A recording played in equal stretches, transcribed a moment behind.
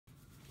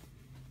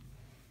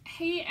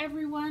Hey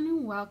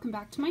everyone, welcome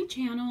back to my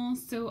channel.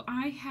 So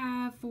I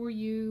have for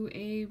you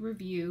a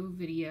review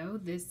video.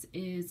 This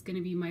is going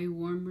to be my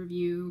warm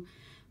review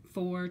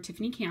for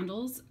Tiffany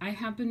candles. I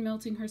have been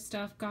melting her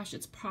stuff. Gosh,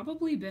 it's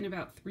probably been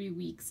about 3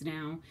 weeks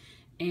now.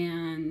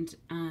 And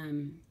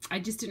I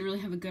just didn't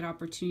really have a good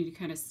opportunity to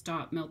kind of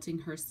stop melting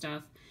her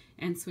stuff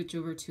and switch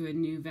over to a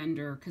new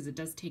vendor because it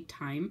does take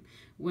time.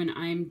 When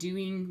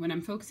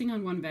I'm focusing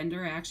on one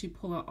vendor, I actually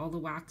pull out all the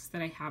wax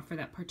that I have for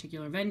that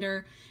particular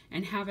vendor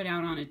and have it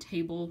out on a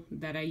table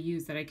that I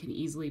use that I can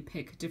easily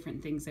pick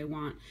different things I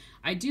want.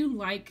 I do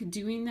like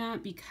doing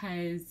that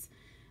because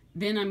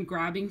then I'm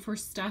grabbing for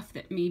stuff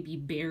that may be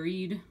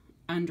buried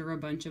under a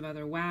bunch of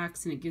other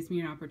wax, and it gives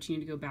me an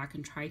opportunity to go back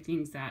and try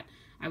things that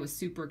I was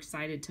super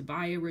excited to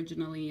buy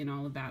originally and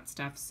all of that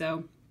stuff.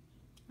 So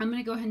I'm going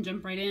to go ahead and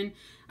jump right in.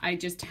 I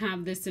just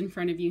have this in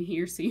front of you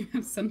here so you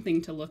have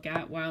something to look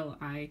at while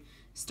I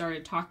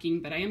started talking,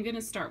 but I am going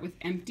to start with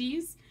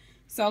empties.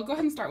 So I'll go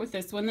ahead and start with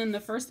this one. Then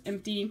the first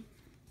empty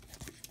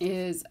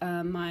is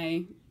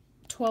my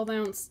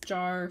 12-ounce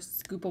jar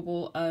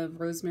scoopable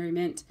of rosemary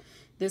mint.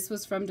 This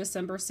was from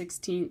December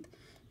 16th,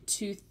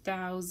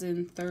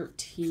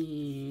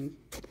 2013,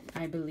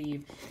 I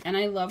believe. And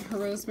I love her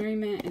rosemary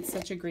mint. It's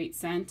such a great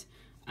scent.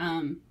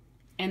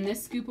 And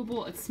this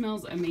scoopable, it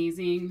smells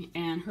amazing,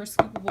 and her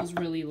scoopables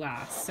really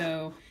last.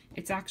 So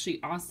it's actually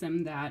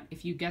awesome that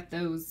if you get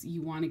those,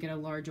 you want to get a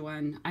large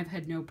one. I've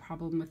had no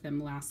problem with them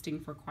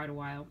lasting for quite a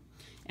while.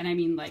 And I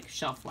mean like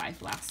shelf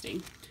life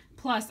lasting.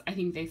 Plus, I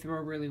think they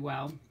throw really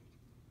well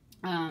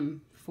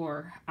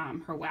for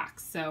her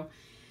wax. So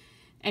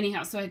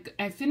anyhow, so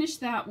I finished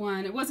that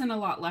one. It wasn't a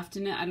lot left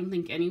in it, I don't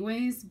think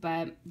anyways.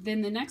 But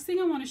then the next thing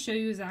I want to show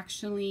you is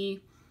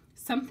actually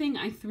something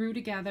I threw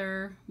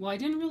together. Well, I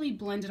didn't really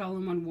blend it all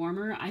in one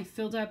warmer. I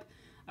filled up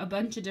a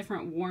bunch of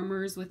different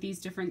warmers with these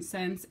different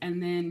scents,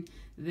 and then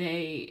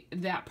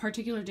that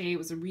particular day, it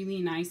was a really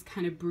nice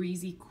kind of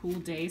breezy, cool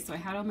day, so I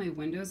had all my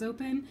windows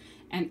open,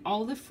 and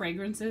all the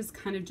fragrances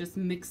kind of just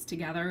mixed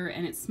together,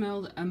 and it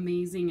smelled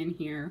amazing in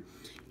here.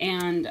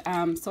 And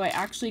so I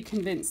actually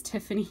convinced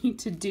Tiffany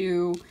to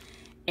do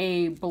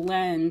a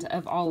blend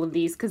of all of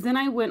these, because then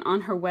I went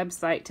on her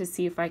website to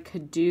see if I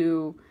could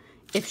do,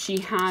 if she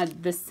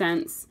had the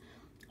scents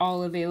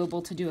all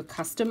available to do a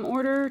custom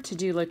order, to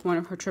do like one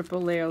of her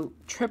triple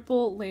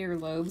layer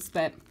loaves,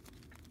 but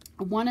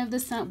one or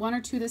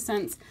two of the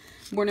scents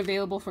weren't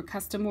available for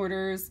custom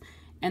orders.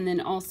 And then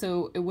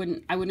also I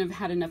wouldn't have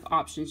had enough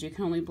options. You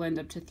can only blend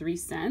up to 3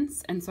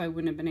 scents, and so I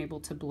wouldn't have been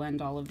able to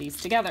blend all of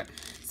these together.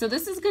 So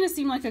this is going to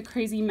seem like a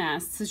crazy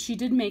mess. So she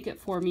did make it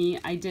for me.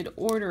 I did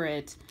order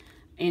it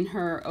in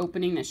her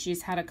opening that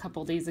she's had a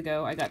couple days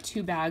ago. I got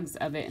 2 bags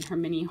of it in her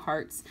mini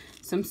hearts,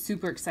 so I'm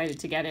super excited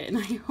to get it, and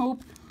I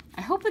hope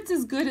it's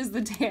as good as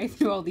the day I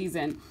threw all these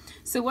in.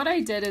 So what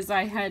I did is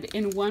I had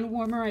in one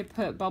warmer I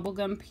put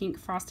bubblegum pink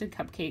frosted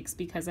cupcakes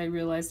because I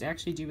realized I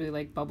actually do really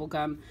like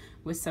bubblegum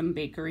with some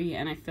bakery,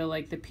 and I feel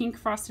like the pink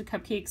frosted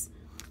cupcakes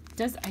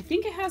I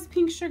think it has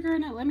pink sugar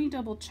in it. Let me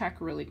double check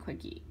really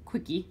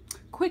quickly.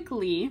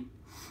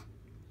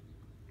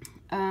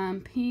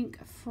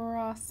 Pink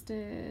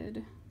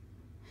frosted.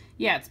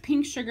 Yeah, it's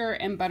pink sugar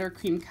and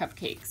buttercream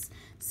cupcakes.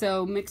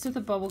 So mixed with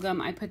the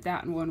bubblegum, I put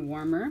that in one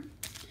warmer.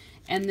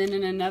 And then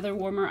in another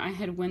warmer, I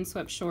had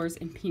Windswept Shores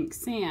and Pink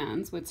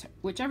Sands, which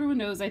everyone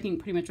knows, I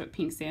think, pretty much what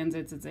Pink Sands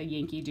is. It's a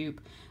Yankee dupe.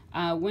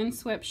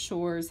 Windswept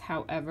Shores,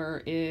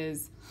 however,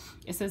 it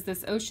says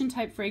this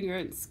ocean-type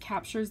fragrance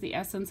captures the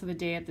essence of a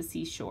day at the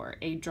seashore.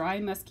 A dry,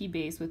 musky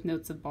base with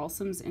notes of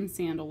balsams and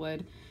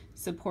sandalwood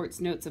supports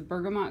notes of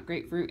bergamot,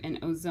 grapefruit,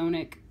 and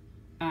ozonic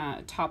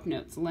top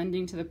notes,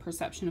 lending to the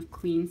perception of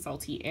clean,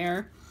 salty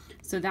air.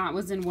 So that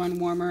was in one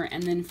warmer.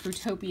 And then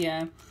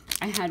Fruitopia,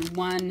 I had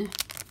one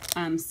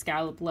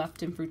scallop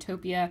left in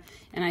Fruitopia,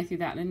 and I threw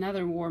that in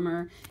another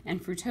warmer.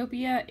 And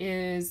Fruitopia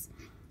is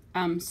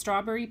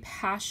strawberry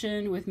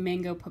passion with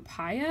mango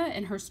papaya,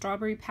 and her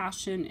strawberry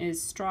passion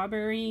is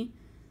strawberry,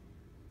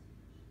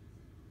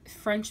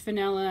 French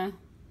vanilla,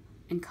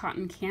 and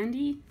cotton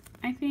candy,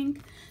 I think.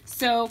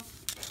 So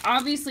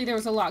obviously there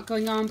was a lot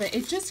going on, but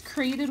it just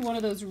created one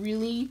of those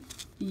really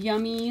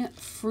yummy,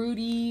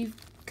 fruity,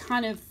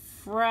 kind of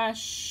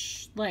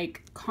fresh,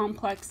 like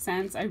complex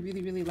scents. I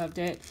really, really loved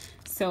it.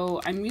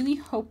 So I'm really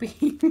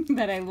hoping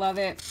that I love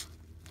it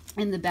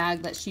in the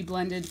bag that she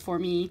blended for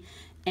me.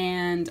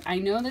 And I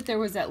know that there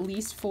was at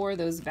least 4 of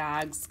those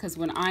bags, because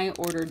when I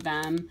ordered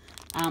them,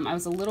 I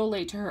was a little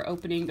late to her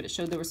opening, but it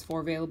showed there was 4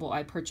 available.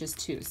 I purchased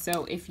 2.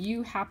 So if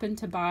you happen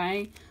to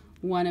buy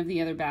one of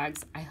the other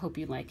bags, I hope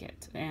you like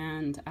it,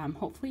 and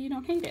hopefully you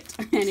don't hate it.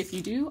 And if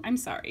you do, I'm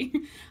sorry.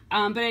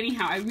 But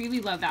anyhow, I really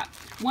love that.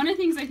 One of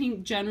the things I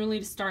think generally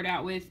to start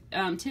out with,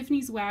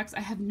 Tiffany's wax,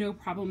 I have no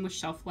problem with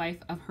shelf life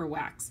of her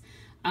wax.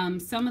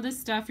 Some of the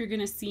stuff you're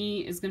going to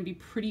see is going to be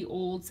pretty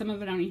old. Some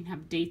of it I don't even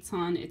have dates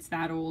on. It's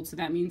that old, so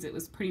that means it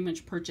was pretty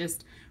much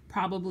purchased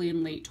probably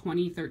in late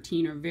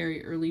 2013 or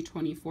very early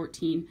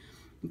 2014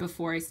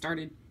 before I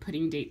started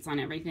putting dates on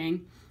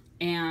everything.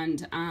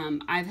 and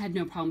I've had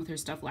no problem with her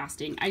stuff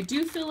lasting. I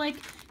do feel like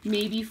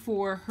maybe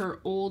for her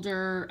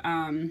older,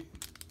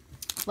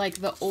 like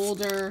the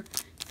older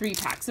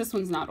 3-packs, this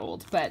one's not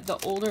old, but the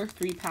older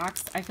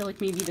 3-packs, I feel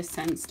like maybe the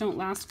scents don't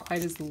last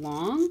quite as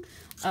long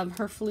of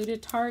her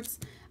fluted tarts.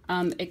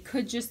 It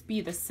could just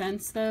be the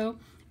scents though,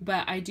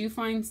 but I do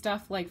find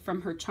stuff like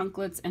from her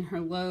chunklets and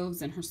her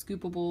loaves and her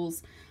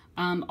scoopables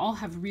all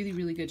have really,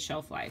 really good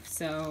shelf life.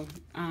 So,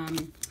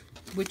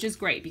 which is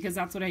great because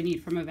that's what I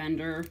need from a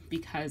vendor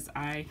because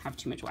I have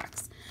too much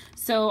wax.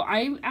 So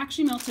I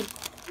actually melted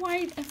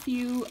quite a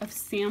few of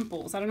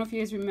samples. I don't know if you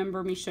guys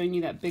remember me showing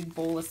you that big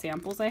bowl of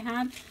samples I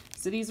had.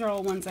 So these are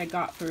all ones I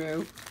got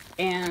through,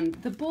 and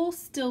the bowl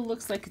still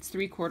looks like it's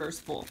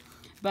 3/4 full.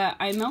 But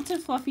I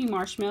melted fluffy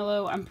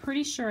marshmallow. I'm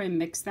pretty sure I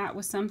mixed that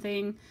with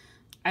something.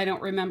 I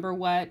don't remember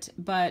what,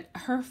 but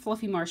her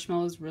fluffy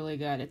marshmallow is really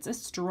good. It's a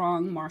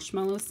strong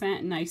marshmallow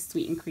scent, nice,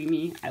 sweet, and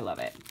creamy. I love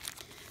it.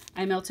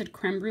 I melted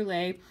creme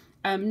brulee.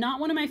 Not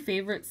one of my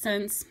favorite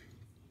scents.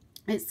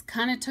 It's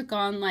kind of took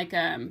on like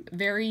a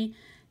very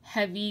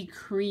heavy,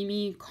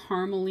 creamy,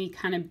 caramely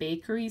kind of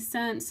bakery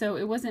scent. So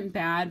it wasn't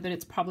bad, but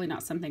it's probably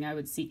not something I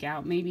would seek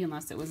out, maybe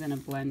unless it was in a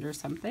blend or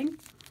something.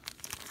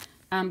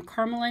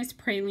 Caramelized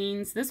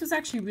pralines. This was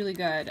actually really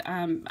good.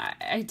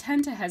 I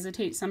tend to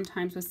hesitate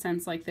sometimes with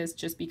scents like this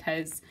just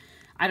because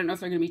I don't know if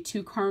they're going to be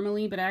too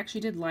caramely, but I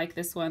actually did like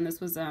this one.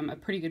 This was a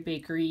pretty good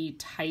bakery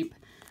type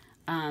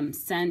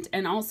scent.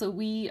 And also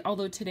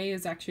although today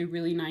is actually a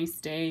really nice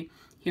day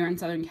here in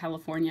Southern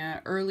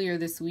California, earlier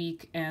this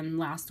week and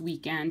last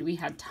weekend, we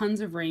had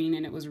tons of rain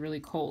and it was really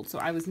cold. So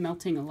I was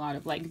melting a lot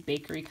of like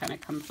bakery kind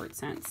of comfort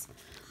scents.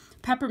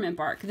 Peppermint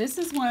bark. This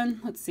is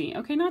one, let's see,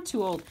 okay, not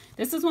too old.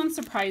 This is one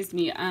surprised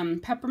me.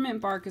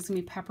 Peppermint bark is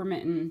gonna be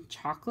peppermint and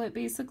chocolate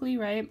basically,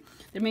 right?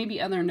 There may be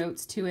other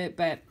notes to it,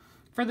 but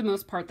for the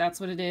most part, that's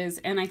what it is.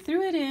 And I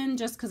threw it in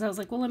just because I was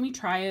like, well, let me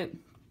try it.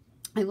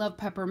 I love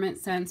peppermint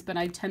scents, but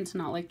I tend to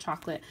not like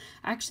chocolate.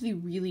 I actually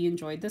really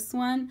enjoyed this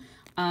one.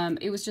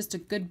 It was just a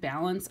good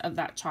balance of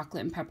that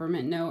chocolate and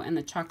peppermint note, and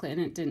the chocolate in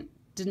it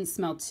didn't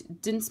smell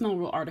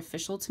real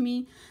artificial to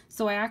me.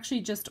 So I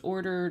actually just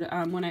ordered,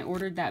 when I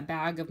ordered that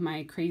bag of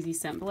my crazy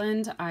scent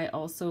blend, I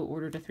also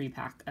ordered a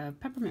 3-pack of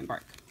peppermint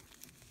bark.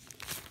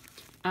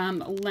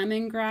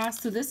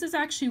 Lemongrass. So this is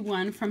actually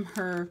one from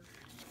her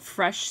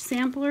fresh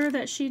sampler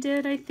that she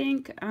did, I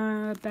think,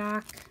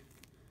 back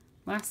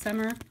last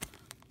summer,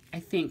 I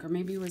think, or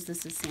maybe was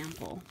this a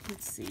sample?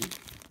 Let's see.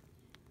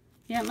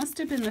 Yeah, it must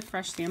have been the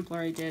fresh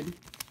sampler I did,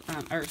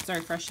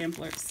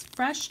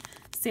 fresh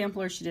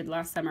sampler she did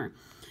last summer.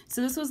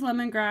 So this was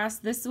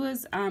lemongrass. This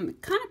was kind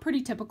of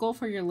pretty typical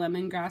for your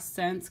lemongrass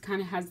scents.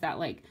 Kind of has that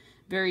like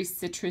very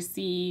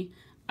citrusy,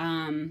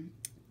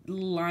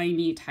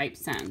 limey type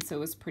scent. So it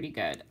was pretty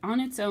good on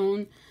its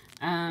own.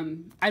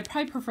 I'd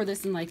probably prefer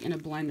this in a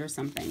blend or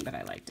something, but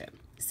I liked it.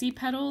 Sea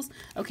petals.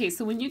 Okay,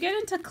 so when you get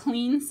into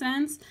clean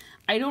scents,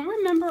 I don't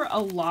remember a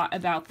lot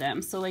about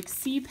them. So like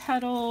sea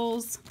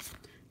petals,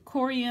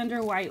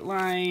 coriander, white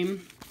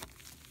lime.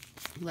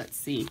 Let's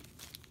see.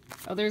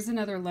 Oh, there's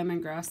another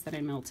lemongrass that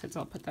I melted, so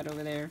I'll put that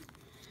over there.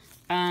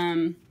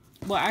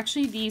 Well,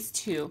 actually these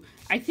two.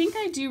 I think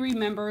I do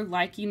remember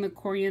liking the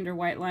coriander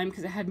white lime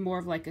because it had more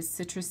of like a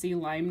citrusy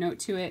lime note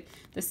to it.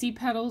 The sea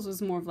petals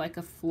was more of like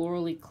a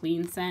florally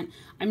clean scent.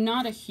 I'm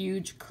not a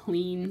huge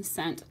clean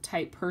scent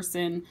type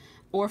person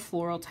or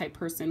floral type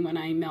person when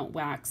I melt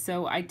wax,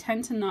 so I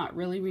tend to not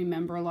really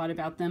remember a lot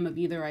about them of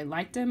either I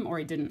liked them or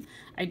I didn't.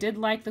 I did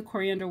like the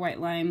coriander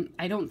white lime.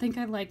 I don't think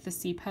I like the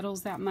sea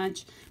petals that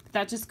much, but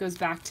that just goes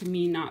back to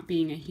me not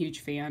being a huge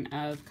fan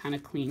of kind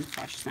of clean,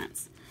 fresh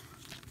scents.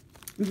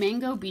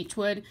 Mango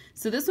beechwood.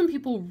 So this one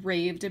people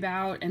raved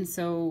about, and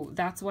so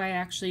that's why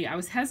I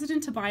was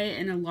hesitant to buy it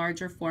in a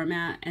larger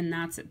format, and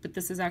that's it. But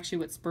this is actually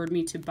what spurred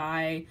me to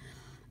buy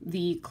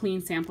the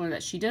clean sampler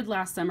that she did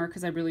last summer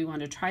because I really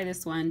wanted to try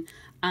this one.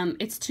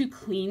 It's too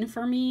clean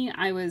for me.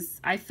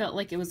 I felt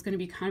like it was going to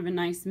be kind of a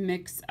nice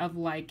mix of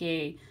like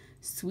a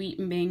sweet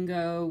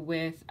mango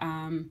with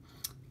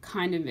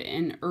kind of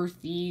an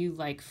earthy,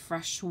 like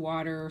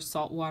freshwater,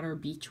 saltwater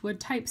beechwood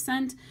type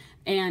scent,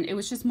 and it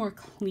was just more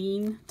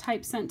clean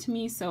type scent to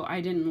me, so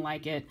I didn't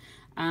like it.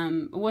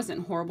 It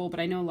wasn't horrible, but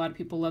I know a lot of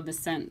people love the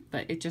scent,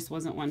 but it just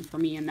wasn't one for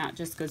me, and that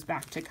just goes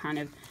back to kind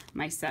of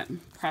my scent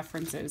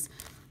preferences.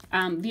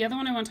 The other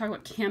one I want to talk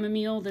about,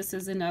 chamomile. This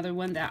is another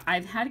one that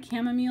I've had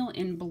chamomile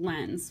in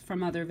blends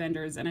from other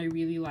vendors, and I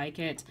really like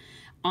it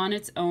on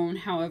its own.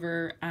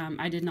 However,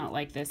 I did not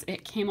like this.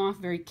 It came off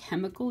very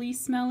chemically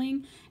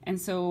smelling, and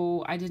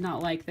so I did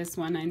not like this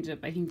one. I ended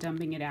up, I think,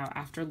 dumping it out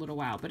after a little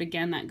while. But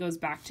again, that goes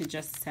back to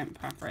just scent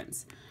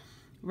preference.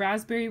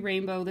 Raspberry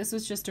rainbow. This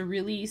was just a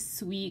really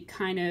sweet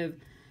kind of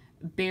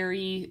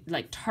berry,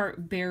 like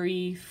tart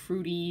berry,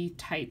 fruity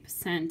type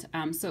scent.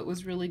 So it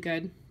was really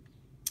good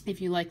if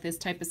you like this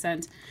type of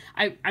scent.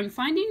 I'm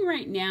finding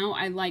right now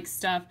I like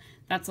stuff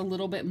that's a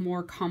little bit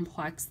more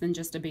complex than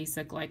just a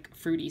basic like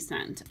fruity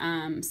scent.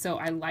 So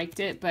I liked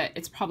it, but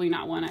it's probably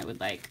not one I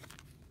would like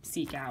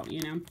seek out,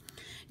 you know.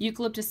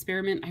 Eucalyptus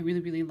Spearmint, I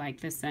really like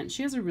this scent.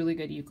 She has a really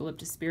good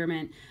Eucalyptus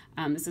Spearmint.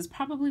 This is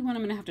probably one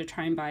I'm going to have to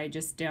try and buy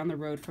just down the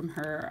road from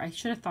her. I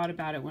should have thought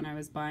about it when I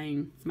was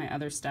buying my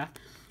other stuff,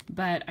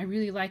 but I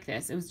really like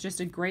this. It was just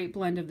a great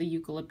blend of the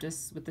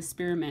eucalyptus with the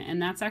spearmint,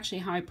 and that's actually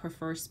how I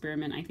prefer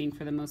spearmint, I think,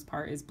 for the most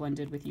part, is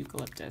blended with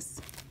eucalyptus.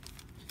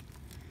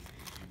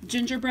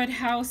 Gingerbread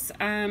House.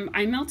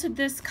 I melted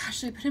this.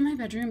 Gosh, I put it in my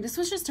bedroom. This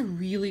was just a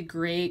really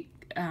great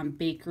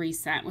bakery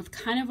scent with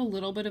kind of a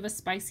little bit of a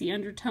spicy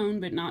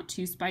undertone, but not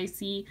too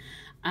spicy.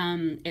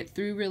 It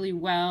threw really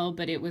well,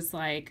 but it was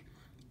like,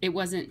 it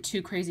wasn't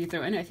too crazy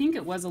throw. And I think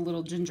it was a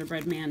little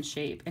gingerbread man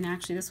shape. And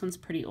actually this one's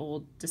pretty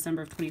old,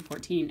 December of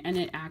 2014, and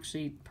it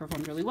actually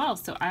performed really well.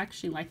 So I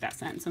actually like that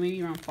scent. So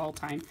maybe around fall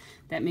time,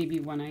 that may be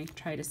one I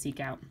try to seek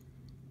out.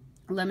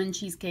 Lemon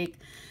cheesecake.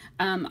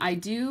 I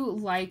do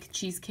like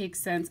cheesecake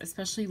scents,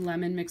 especially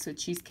lemon mixed with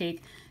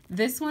cheesecake.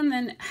 This one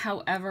then,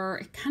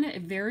 however,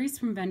 it varies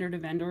from vendor to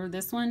vendor.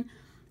 This one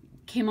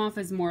came off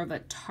as more of a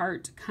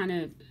tart, kind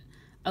of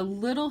a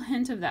little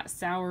hint of that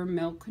sour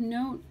milk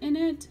note in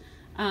it.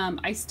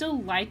 I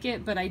still like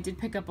it, but I did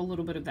pick up a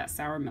little bit of that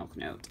sour milk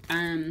note.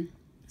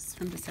 It's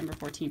from December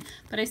 14,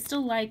 but I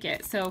still like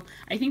it. So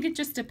I think it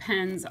just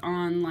depends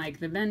on like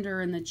the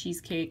vendor and the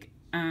cheesecake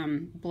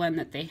blend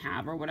that they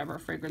have, or whatever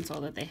fragrance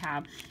oil that they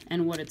have,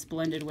 and what it's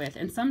blended with.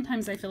 And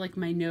sometimes I feel like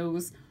my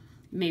nose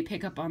may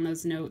pick up on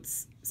those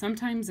notes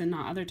sometimes, and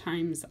not other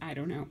times. I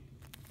don't know,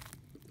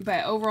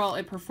 but overall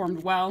it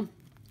performed well,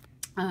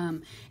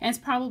 and it's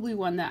probably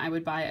one that I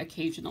would buy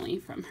occasionally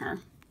from her.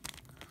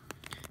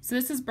 So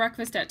this is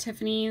Breakfast at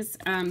Tiffany's.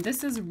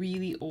 This is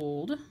really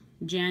old,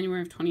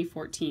 January of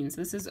 2014, so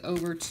this is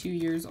over 2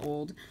 years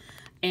old.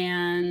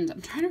 And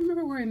I'm trying to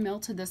remember where I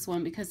melted this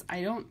one, because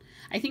I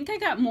think I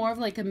got more of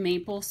like a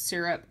maple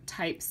syrup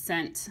type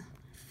scent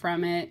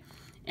from it.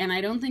 And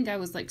I don't think I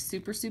was like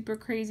super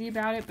crazy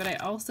about it, but I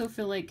also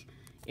feel like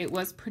it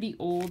was pretty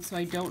old. So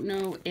I don't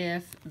know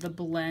if the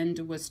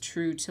blend was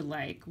true to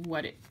like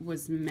what it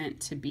was meant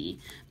to be.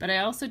 But I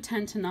also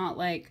tend to not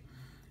like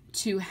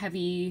too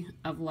heavy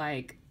of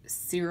like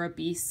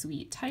syrupy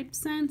sweet type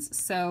scents.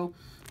 So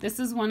this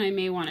is one I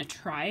may want to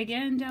try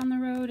again down the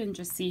road and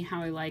just see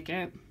how I like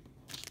it.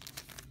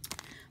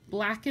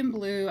 Black and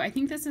Blue. I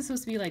think this is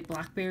supposed to be like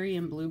blackberry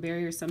and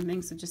blueberry or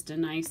something, so just a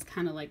nice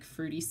kind of like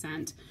fruity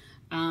scent.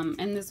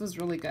 And this was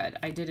really good.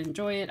 I did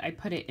enjoy it. I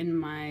put it in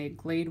my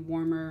Glade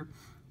warmer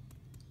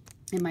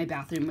in my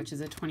bathroom, which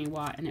is a 20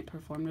 watt, and it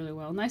performed really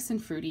well. Nice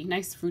and fruity,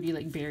 nice fruity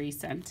like berry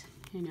scent,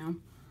 you know.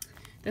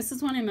 This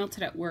is one I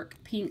melted at work,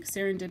 Pink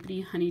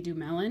Serendipity Honeydew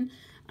Melon.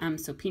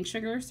 So pink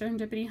sugar,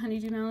 Serendipity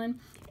Honeydew Melon.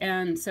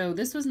 And so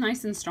this was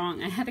nice and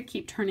strong. I had to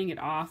keep turning it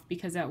off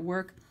because at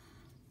work,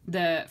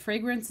 the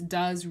fragrance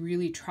does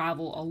really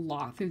travel a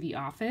lot through the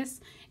office,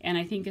 and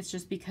I think it's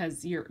just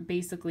because you're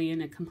basically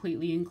in a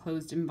completely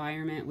enclosed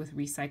environment with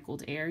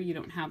recycled air. You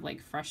don't have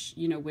like fresh,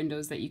 you know,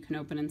 windows that you can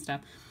open and stuff.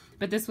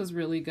 But this was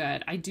really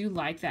good. I do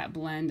like that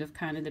blend of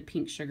kind of the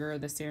pink sugar,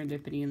 the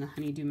serendipity, and the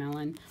honeydew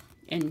melon.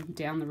 And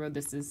down the road,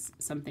 this is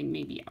something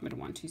maybe I'm going to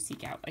want to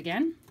seek out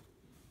again.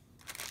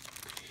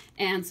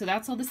 And so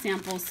that's all the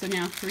samples. So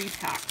now 3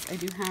 packs. I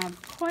do have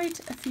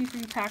quite a few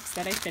 3 packs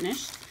that I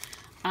finished.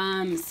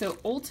 So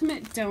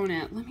Ultimate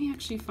Donut, let me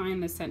actually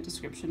find the scent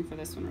description for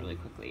this one really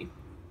quickly.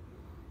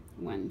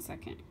 1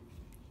 second.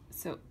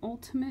 So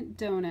Ultimate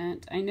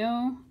Donut, I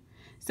know,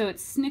 so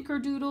it's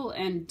Snickerdoodle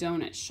and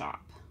Donut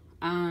Shop.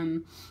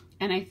 And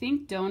I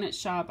think Donut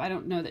Shop, I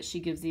don't know that she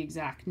gives the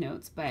exact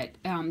notes, but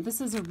this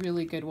is a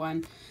really good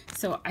one.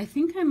 So I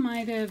think I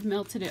might have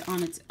melted it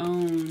on its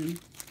own,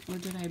 or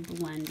did I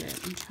blend it?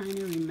 I'm trying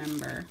to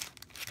remember.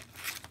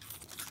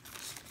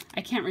 I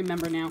can't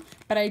remember now,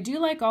 but I do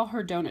like all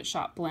her Donut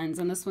Shop blends,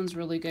 and this one's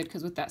really good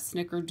because with that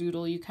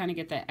Snickerdoodle, you kind of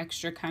get that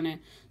extra kind of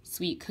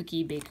sweet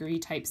cookie bakery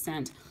type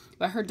scent.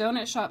 But her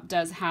Donut Shop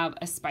does have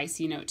a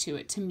spicy note to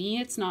it. To me,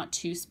 it's not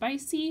too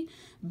spicy,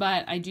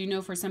 but I do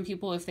know for some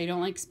people, if they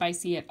don't like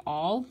spicy at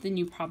all, then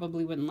you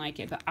probably wouldn't like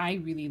it, but I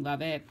really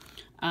love it.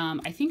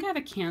 I think I have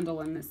a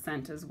candle in this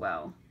scent as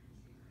well,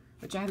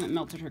 which I haven't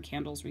melted her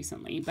candles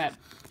recently, but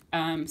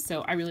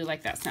so I really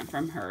like that scent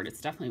from her.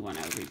 It's definitely one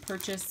I would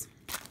repurchase.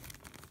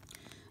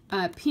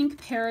 Pink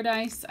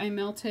Paradise I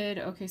melted.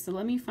 Okay, so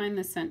let me find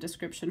the scent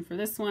description for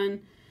this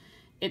one.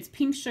 It's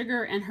pink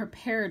sugar and her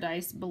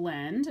Paradise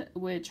blend,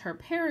 which her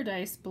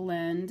Paradise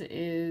blend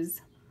is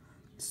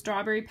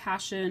strawberry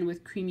passion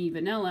with creamy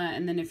vanilla.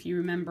 And then if you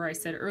remember, I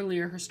said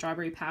earlier, her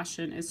strawberry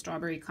passion is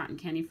strawberry cotton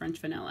candy French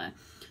vanilla.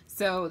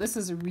 So this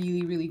is a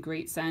really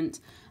great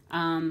scent.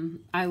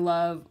 I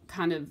love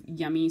kind of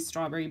yummy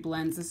strawberry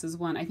blends. This is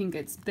one, I think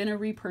it's been a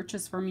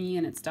repurchase for me,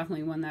 and it's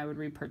definitely one that I would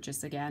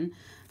repurchase again.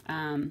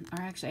 Or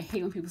actually, I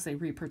hate when people say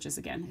repurchase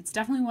again. It's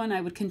definitely one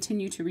I would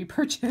continue to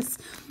repurchase.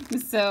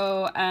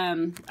 So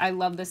I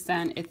love this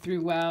scent. It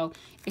threw well.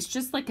 It's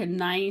just like a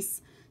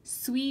nice,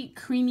 sweet,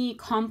 creamy,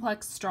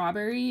 complex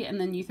strawberry, and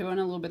then you throw in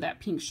a little bit of that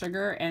pink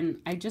sugar, and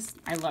I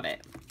love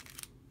it.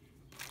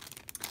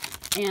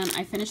 And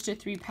I finished a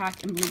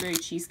 3-pack in blueberry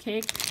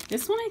cheesecake.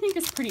 This one I think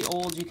is pretty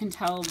old. You can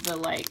tell the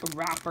like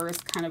wrapper is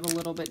kind of a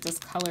little bit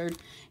discolored.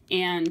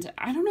 And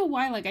I don't know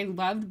why, like I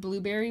loved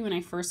blueberry when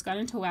I first got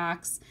into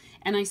wax,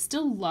 and I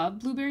still love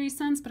blueberry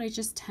scents, but I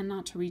just tend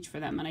not to reach for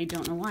them, and I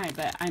don't know why.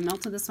 But I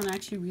melted this one. I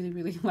actually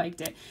really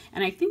liked it.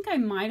 And I think I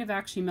might have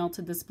actually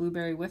melted this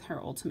blueberry with her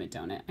Ultimate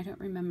Donut. I don't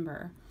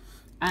remember.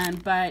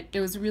 But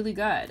it was really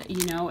good.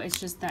 You know, it's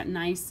just that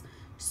nice,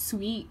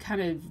 sweet,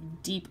 kind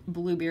of deep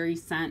blueberry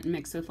scent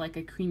mixed with like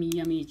a creamy,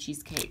 yummy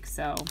cheesecake.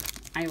 So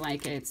I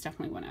like it. It's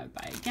definitely one I would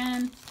buy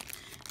again.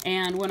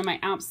 And one of my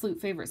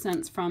absolute favorite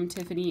scents from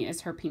Tiffany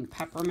is her pink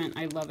peppermint.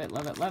 I love it,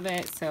 love it, love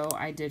it. So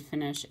I did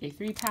finish a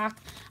 3-pack.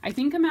 I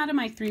think I'm out of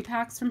my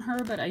 3-packs from her,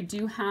 but I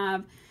do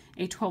have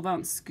a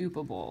 12-ounce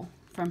scoopable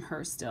from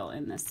her still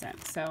in this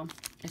scent. So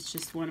it's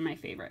just one of my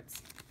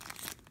favorites.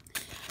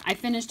 I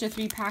finished a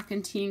 3-pack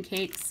in Tea and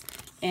Cakes,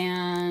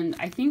 and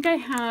I think I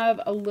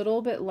have a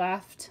little bit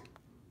left.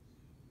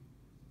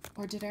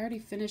 Or did I already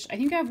finish? I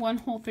think I have one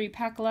whole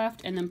 3-pack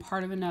left, and then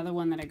part of another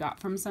one that I got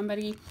from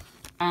somebody.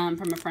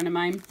 From a friend of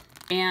mine,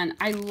 and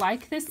I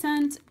like this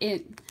scent.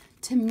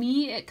 To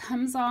me, it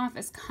comes off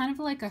as kind of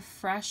like a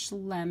fresh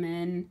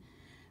lemon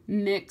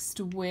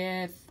mixed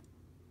with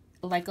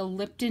like a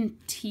Lipton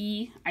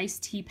tea,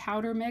 iced tea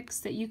powder mix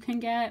that you can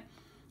get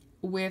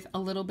with a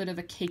little bit of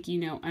a cakey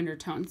note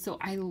undertone. So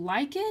I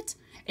like it.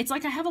 It's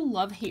like I have a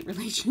love-hate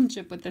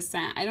relationship with the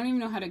scent. I don't even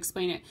know how to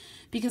explain it,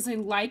 because I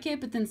like it,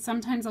 but then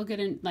sometimes I'll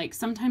get in, like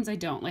sometimes I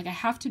don't. Like I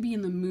have to be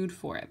in the mood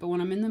for it. But when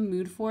I'm in the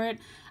mood for it,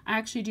 I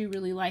actually do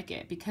really like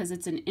it, because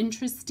it's an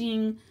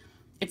interesting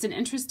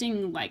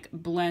like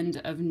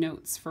blend of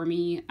notes for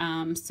me.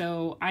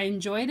 So I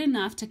enjoy it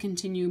enough to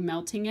continue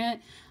melting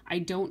it. I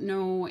don't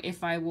know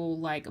if I will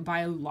like buy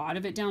a lot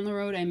of it down the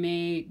road. I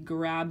may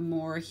grab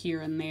more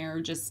here and there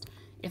just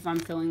if I'm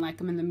feeling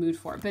like I'm in the mood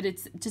for it. But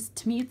it's just,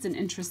 to me, it's an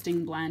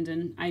interesting blend,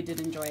 and I did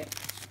enjoy it.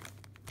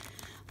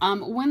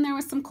 When there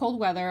was some cold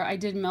weather, I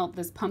did melt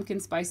this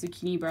pumpkin spice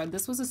zucchini bread.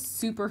 This was a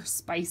super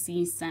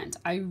spicy scent.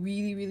 I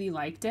really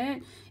liked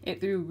it. It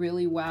threw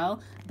really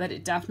well, but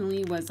it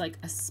definitely was like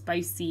a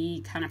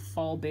spicy kind of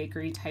fall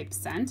bakery type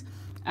scent.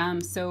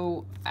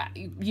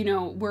 You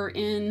know, we're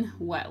in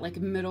what, like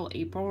middle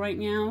April right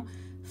now.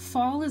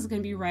 Fall is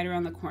going to be right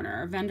around the corner.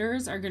 Our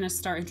vendors are going to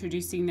start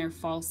introducing their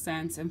fall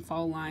scents and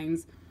fall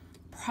lines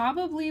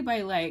probably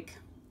by like,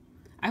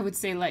 I would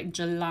say like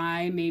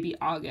July, maybe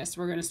August,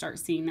 we're going to start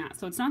seeing that.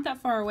 So it's not that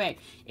far away.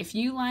 If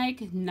you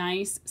like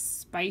nice,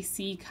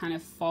 spicy, kind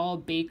of fall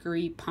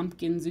bakery,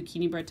 pumpkin,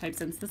 zucchini bread type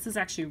scents, this is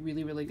actually a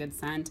really good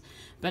scent,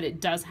 but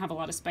it does have a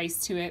lot of spice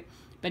to it.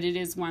 But it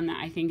is one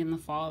that I think in the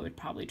fall I would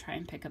probably try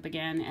and pick up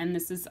again. And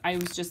this is, I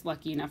was just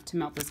lucky enough to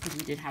melt this because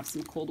we did have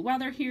some cold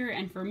weather here.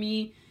 And for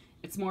me,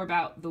 it's more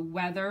about the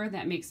weather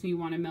that makes me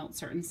want to melt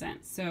certain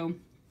scents. So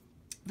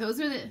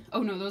those are the,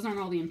 oh no, those aren't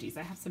all the empties.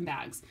 I have some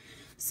bags.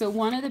 So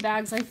one of the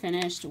bags I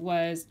finished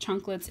was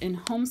Chunklets in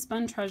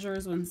Homespun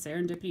Treasures with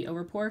Serendipity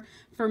Overpour.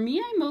 For me,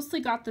 I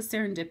mostly got the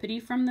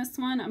Serendipity from this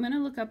one. I'm going to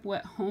look up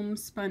what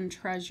Homespun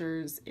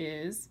Treasures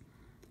is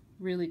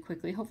really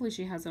quickly. Hopefully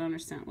she has it on her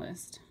scent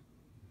list.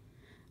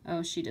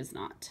 Oh, she does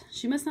not.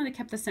 She must not have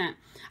kept the scent.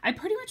 I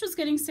pretty much was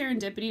getting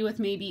Serendipity with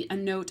maybe a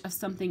note of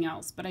something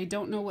else, but I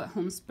don't know what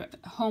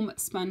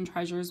Homespun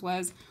Treasures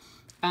was.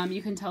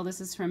 You can tell this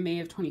is from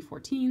May of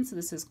 2014, so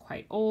this is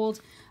quite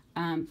old.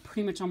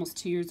 Pretty much almost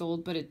 2 years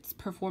old, but it's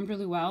performed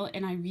really well,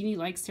 and I really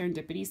like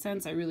Serendipity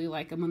scents. I really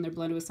like them when they're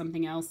blended with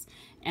something else,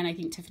 and I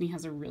think Tiffany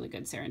has a really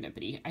good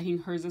Serendipity. I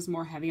think hers is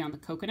more heavy on the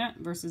coconut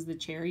versus the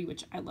cherry,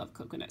 which I love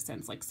coconut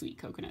scents, like sweet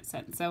coconut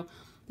scents. So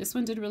this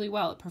one did really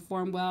well. It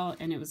performed well,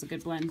 and it was a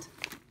good blend.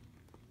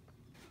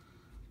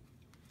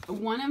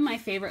 One of my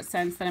favorite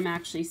scents that I'm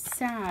actually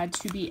sad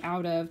to be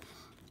out of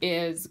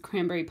is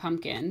Cranberry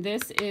Pumpkin.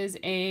 This is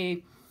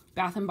a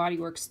Bath & Body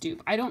Works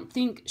dupe. I don't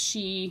think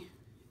she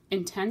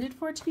intended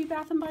for it to be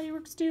Bath & Body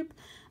Works dupe,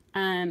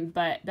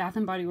 but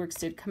Bath & Body Works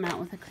did come out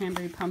with a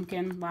Cranberry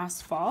Pumpkin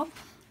last fall.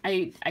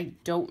 I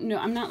don't know.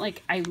 I'm not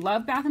like, I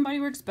love Bath & Body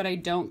Works, but I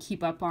don't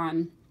keep up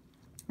on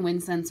when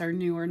scents are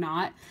new or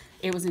not.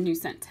 It was a new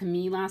scent to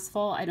me last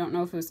fall. I don't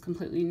know if it was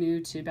completely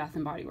new to Bath &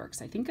 Body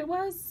Works. I think it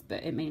was,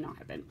 but it may not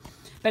have been.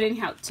 But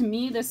anyhow, to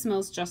me, this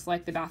smells just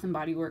like the Bath &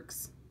 Body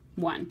Works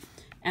one.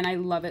 And I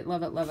love it,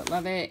 love it, love it,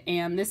 love it.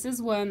 And this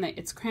is one that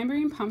it's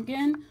cranberry and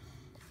pumpkin.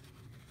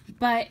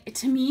 But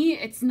to me,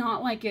 it's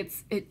not like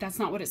that's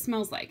not what it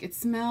smells like. It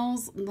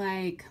smells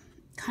like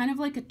kind of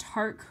like a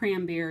tart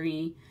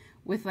cranberry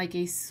with like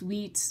a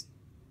sweet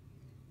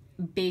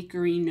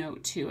bakery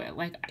note to it.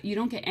 Like you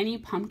don't get any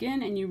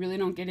pumpkin and you really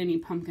don't get any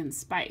pumpkin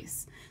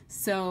spice.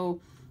 So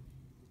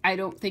I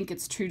don't think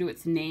it's true to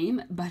its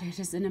name, but it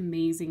is an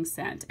amazing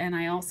scent. And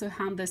I also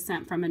have this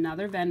scent from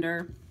another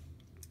vendor.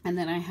 And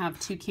then I have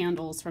 2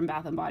 candles from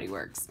Bath & Body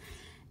Works.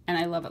 And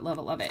I love it, love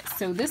it, love it.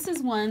 So this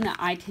is one that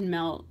I can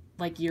melt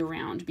like year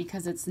round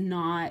because it's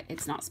not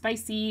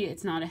spicy.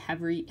 It's not a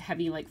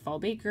heavy like fall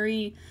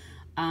bakery.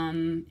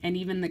 And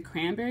even the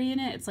cranberry in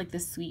it, it's like the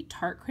sweet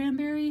tart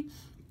cranberry.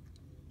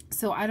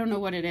 So I don't know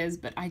what it is,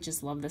 but I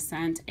just love the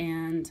scent.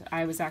 And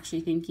I was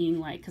actually thinking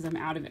like, cause I'm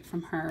out of it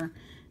from her,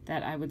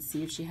 that I would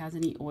see if she has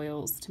any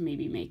oils to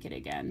maybe make it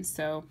again.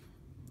 So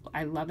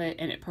I love it,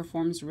 and it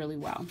performs really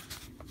well.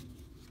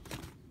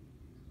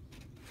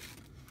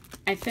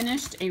 I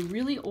finished a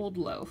really old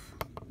loaf.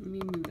 Let me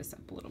move this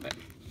up a little bit.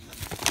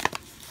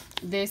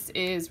 This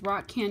is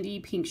rock candy,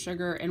 pink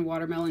sugar, and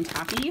watermelon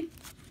taffy.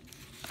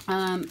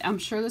 I'm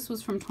sure this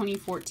was from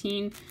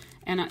 2014,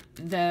 and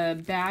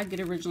the bag it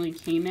originally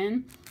came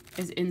in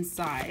is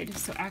inside.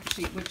 So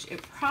actually, which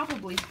it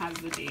probably has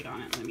the date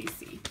on it. Let me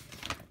see.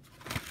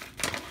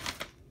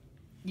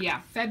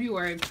 Yeah,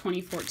 February of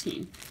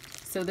 2014.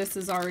 So this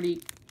is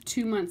already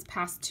 2 months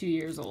past 2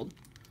 years old.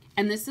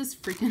 And this is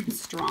freaking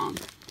strong.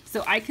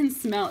 So I can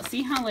smell it.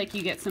 See how like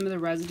you get some of the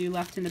residue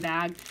left in the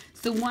bag?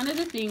 So one of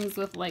the things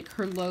with like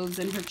her loaves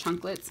and her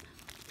chunklets,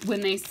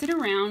 when they sit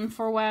around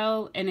for a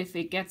while, and if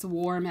it gets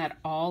warm at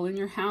all in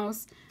your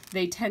house,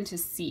 they tend to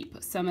seep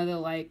some of the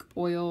like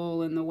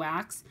oil and the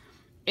wax.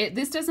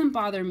 This doesn't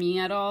bother me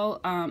at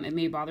all. It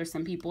may bother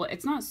some people.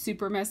 It's not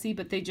super messy,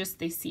 but they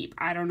seep.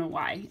 I don't know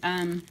why.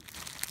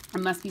 It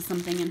must be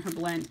something in her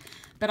blend.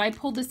 But I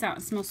pulled this out.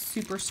 It smells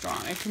super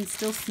strong. I can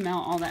still smell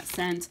all that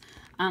scent.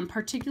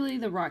 Particularly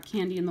the rock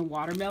candy and the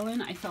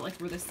watermelon, I felt like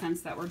were the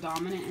scents that were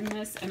dominant in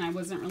this, and I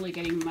wasn't really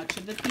getting much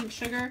of the pink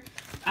sugar.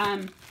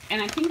 And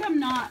I think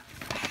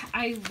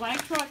I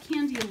liked rock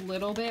candy a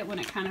little bit when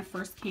it kind of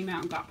first came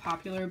out and got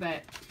popular,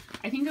 but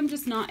I think I'm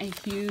just not a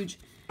huge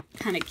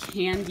kind of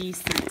candy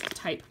scent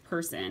type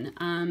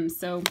person.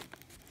 So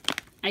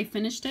I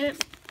finished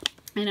it,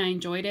 and I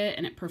enjoyed it,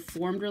 and it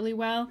performed really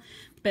well.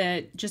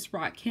 But just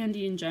rock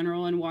candy in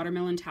general and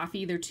watermelon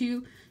taffy, they're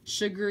too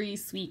sugary,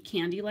 sweet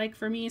candy-like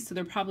for me, so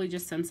they're probably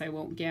just scents I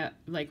won't get,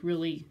 like,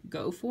 really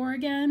go for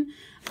again.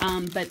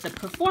 But the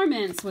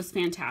performance was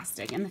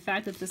fantastic, and the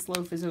fact that this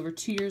loaf is over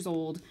 2 years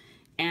old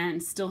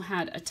and still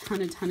had a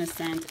ton of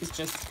scent is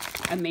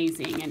just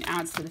amazing, and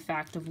adds to the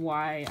fact of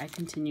why I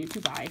continue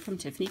to buy from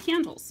Tiffany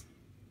Candles.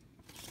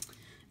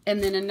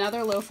 And then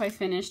another loaf I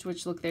finished,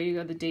 which, look, there you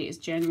go, the date is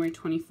January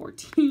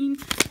 2014.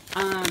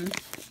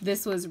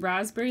 This was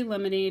raspberry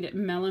lemonade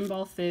melon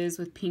ball fizz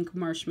with pink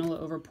marshmallow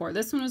over pour.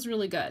 This one was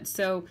really good.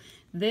 So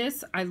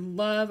this, I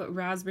love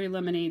raspberry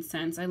lemonade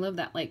scents. I love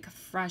that like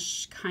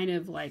fresh kind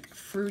of like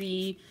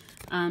fruity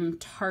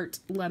tart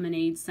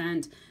lemonade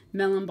scent.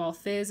 Melon ball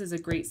fizz is a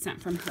great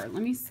scent from her.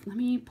 Let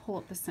me pull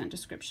up the scent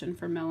description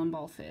for melon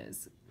ball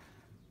fizz.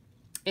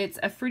 It's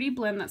a fruity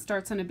blend that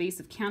starts on a base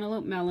of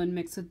cantaloupe melon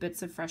mixed with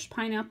bits of fresh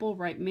pineapple,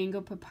 ripe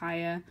mango,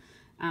 papaya,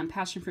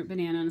 passion fruit,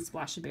 banana, and a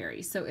splash of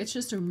berries. So it's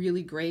just a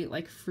really great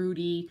like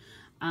fruity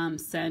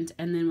scent,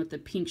 and then with the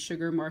pink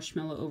sugar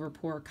marshmallow over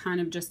pour, kind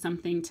of just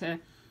something to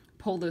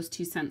pull those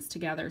two scents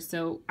together.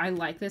 So I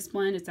like this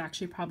blend. It's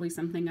actually probably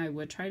something I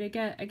would try to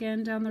get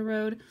again down the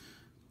road.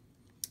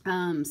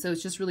 So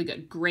it's just really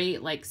good.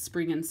 Great like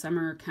spring and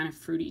summer kind of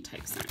fruity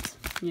type scent,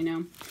 you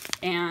know.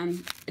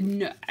 And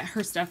no,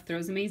 her stuff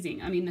throws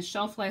amazing. I mean, the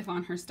shelf life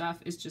on her stuff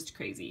is just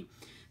crazy.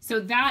 So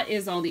that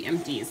is all the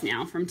empties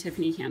now from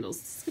Tiffany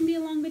Candles. This is going to be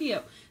a long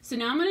video. So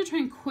now I'm going to try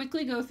and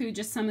quickly go through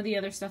just some of the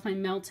other stuff I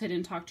melted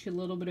and talk to you a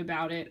little bit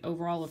about it,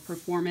 overall of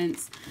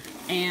performance.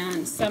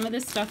 And some of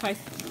the stuff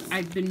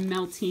I've been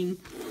melting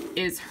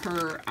is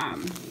her,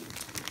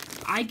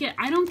 I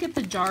don't get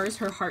the jars,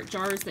 her heart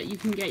jars that you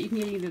can get. You can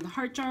get either the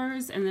heart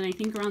jars, and then I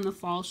think around the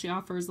fall she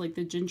offers like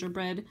the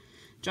gingerbread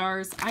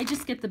jars. I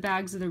just get the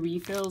bags of the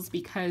refills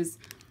because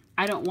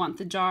I don't want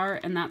the jar,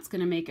 and that's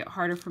going to make it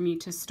harder for me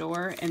to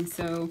store. And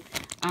so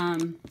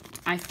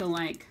I feel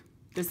like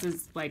this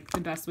is like the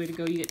best way to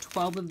go. You get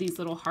 12 of these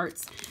little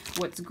hearts.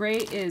 What's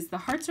great is the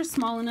hearts are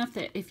small enough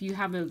that if you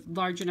have a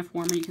large enough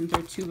warmer, you can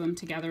throw 2 of them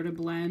together to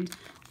blend,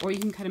 or you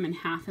can cut them in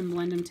half and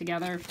blend them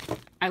together.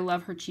 I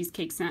love her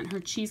cheesecake scent. Her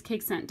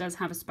cheesecake scent does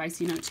have a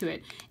spicy note to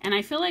it. And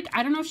I feel like,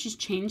 I don't know if she's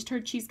changed her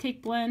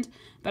cheesecake blend,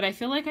 but I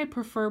feel like I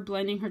prefer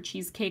blending her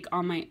cheesecake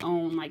on my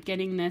own, like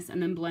getting this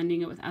and then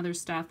blending it with other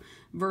stuff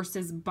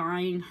versus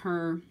buying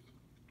her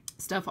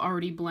stuff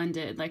already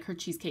blended, like her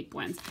cheesecake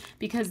blends.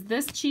 Because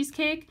this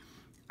cheesecake,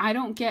 I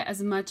don't get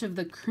as much of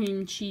the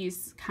cream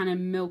cheese kind of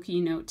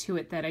milky note to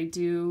it that I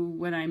do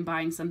when I'm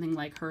buying something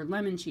like her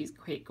lemon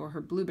cheesecake or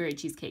her blueberry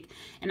cheesecake.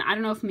 And I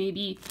don't know if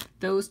maybe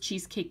those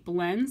cheesecake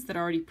blends that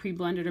are already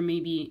pre-blended are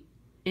maybe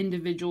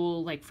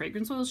individual like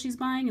fragrance oils she's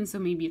buying, and so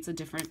maybe it's a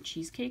different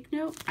cheesecake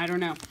note. I don't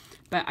know.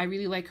 But I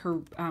really like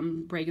her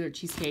regular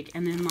cheesecake,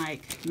 and then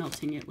like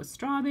melting it with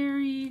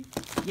strawberry.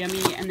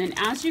 Yummy. And then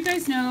as you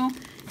guys know,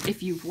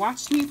 if you've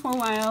watched me for a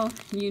while,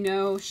 you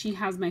know she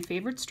has my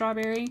favorite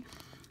strawberry.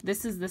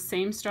 This is the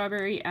same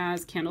strawberry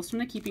as Candles from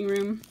the Keeping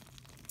Room,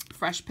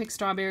 fresh picked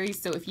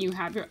strawberries. So if you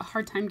have a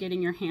hard time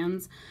getting your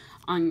hands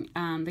on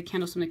the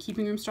Candles from the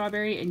Keeping Room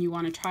strawberry and you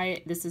want to try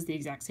it, this is the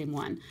exact same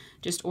one.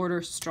 Just order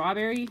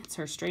strawberry. It's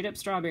her straight up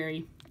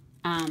strawberry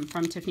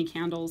from Tiffany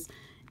Candles.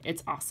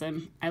 It's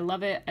awesome. I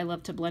love it. I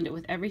love to blend it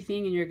with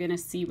everything, and you're going to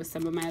see with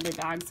some of my other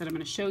bags that I'm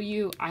going to show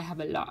you, I have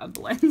a lot of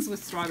blends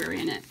with strawberry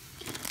in it.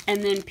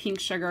 And then pink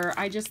sugar.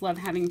 I just love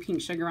having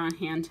pink sugar on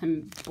hand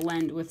to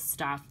blend with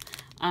stuff.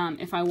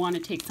 If I want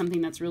to take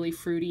something that's really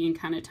fruity and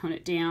kind of tone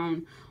it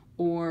down,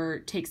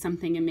 or take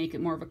something and make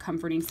it more of a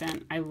comforting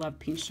scent. I love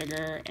pink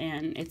sugar,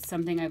 and it's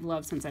something I've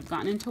loved since I've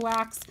gotten into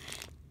wax,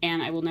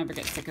 and I will never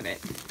get sick of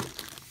it.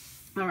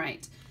 All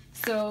right,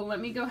 so let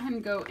me go ahead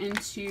and go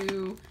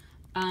into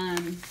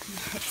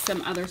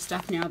some other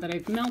stuff now that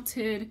I've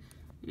melted.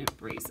 I'm gonna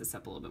raise this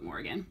up a little bit more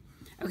again.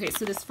 Okay,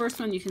 so this first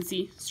one you can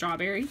see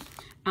strawberry,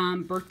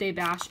 birthday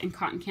bash, and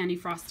cotton candy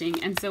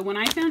frosting. And so when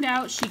I found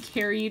out she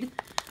carried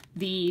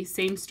the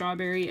same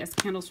strawberry as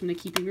Candles from the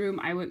Keeping Room,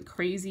 I went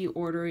crazy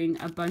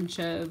ordering a bunch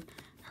of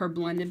her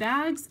blended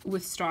bags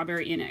with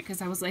strawberry in it,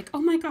 because I was like,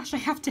 oh my gosh, I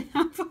have to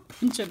have a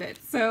bunch of it.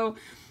 So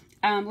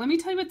let me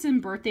tell you what's in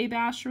birthday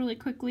bash really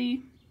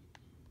quickly.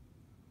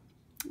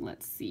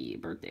 Let's see,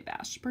 birthday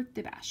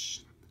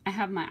bash. I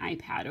have my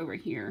iPad over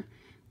here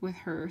with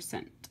her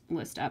scent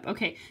list up.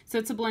 Okay, so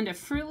it's a blend of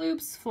Fruit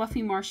Loops,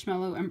 fluffy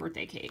marshmallow, and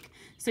birthday cake.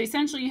 So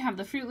essentially you have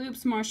the Fruit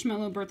Loops,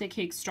 marshmallow, birthday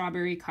cake,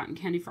 strawberry, cotton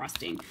candy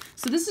frosting.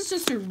 So this is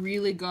just a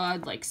really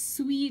good, like,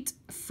 sweet,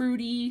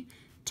 fruity,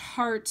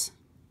 tart,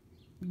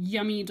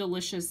 yummy,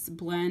 delicious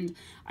blend.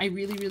 I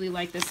really, really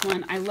like this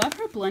one. I love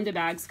her blended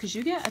bags because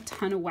you get a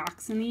ton of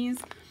wax in these.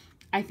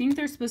 I think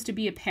they're supposed to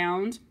be a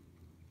pound.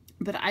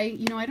 But I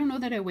don't know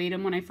that I weighed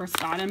them when I first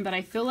got them, but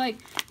I feel like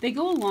they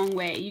go a long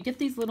way. You get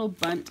these little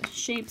bunt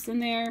shapes in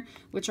there,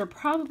 which are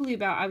probably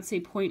about, I would say,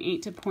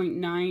 0.8 to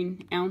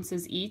 0.9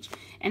 ounces each.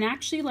 And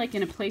actually, like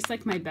in a place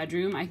like my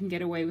bedroom, I can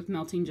get away with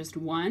melting just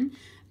one.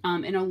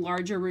 In a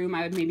larger room,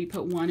 I would maybe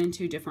put 1 and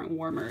 2 different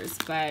warmers.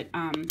 But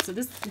so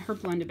her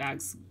blended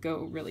bags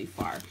go really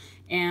far.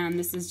 And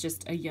this is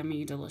just a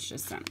yummy,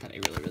 delicious scent that I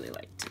really, really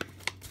liked.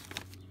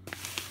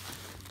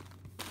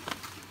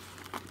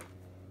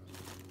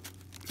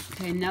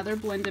 Okay, another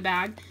blended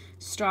bag,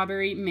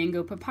 strawberry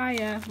mango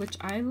papaya, which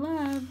I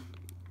love.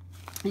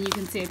 And you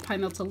can see I probably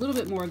melted a little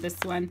bit more of this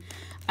one.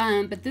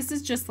 But this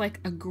is just like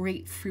a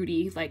great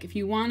fruity, like if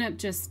you want to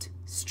just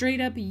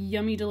straight up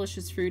yummy,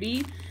 delicious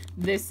fruity,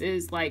 this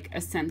is like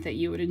a scent that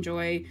you would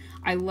enjoy.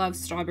 I love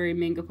strawberry and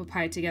mango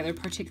papaya together,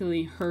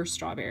 particularly her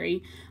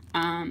strawberry.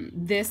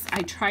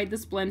 I tried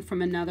this blend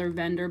from another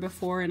vendor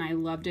before and I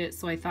loved it.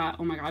 So I thought,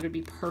 oh my God, it'd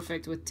be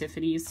perfect with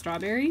Tiffany's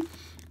strawberry.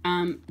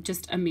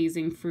 Just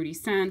amazing fruity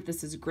scent.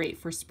 This is great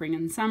for spring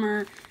and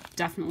summer.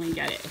 Definitely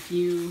get it if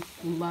you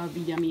love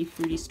yummy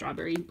fruity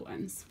strawberry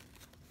blends.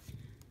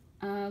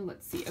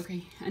 Let's see.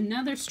 Okay,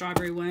 another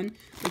strawberry one,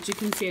 which you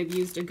can see I've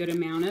used a good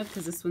amount of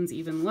because this one's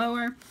even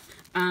lower.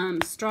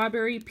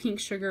 Strawberry pink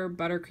sugar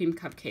buttercream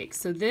cupcakes.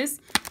 So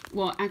this,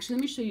 well, actually,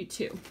 let me show you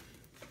two.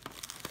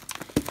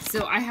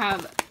 So I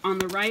have on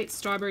the right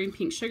strawberry and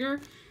pink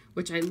sugar,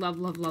 which I love,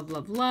 love, love,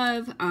 love,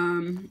 love.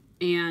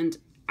 And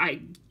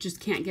I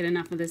just can't get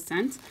enough of this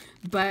scent.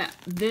 But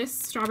this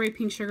strawberry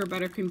pink sugar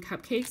buttercream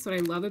cupcakes, what I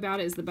love about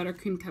it is the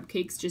buttercream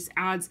cupcakes just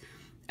adds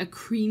a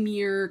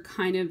creamier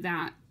kind of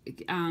that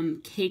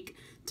cake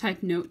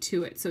type note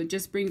to it. So it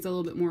just brings a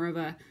little bit more of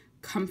a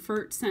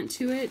comfort scent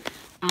to it.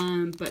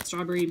 But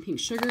strawberry and pink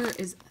sugar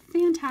is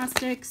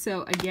fantastic.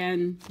 So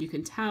again, you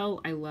can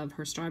tell I love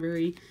her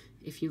strawberry.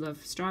 If you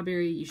love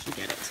strawberry, you should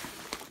get it.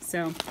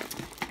 So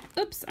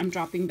oops, I'm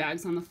dropping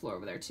bags on the floor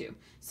over there too.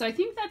 So I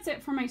think that's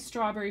it for my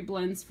strawberry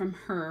blends from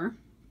her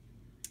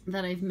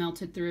that I've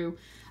melted through.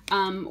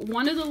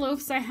 One of the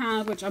loaves I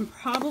have, which I'm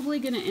probably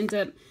going to end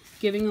up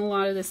giving a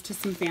lot of this to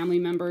some family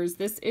members.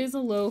 This is a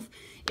loaf.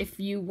 If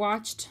you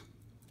watched,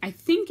 I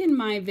think in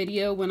my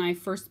video when I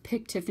first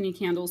picked Tiffany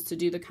candles to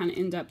do the kind of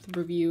in-depth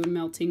review and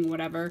melting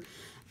whatever,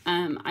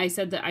 I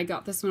said that I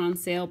got this one on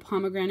sale,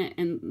 pomegranate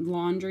and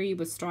laundry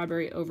with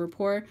strawberry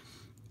overpour.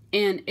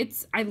 And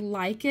I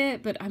like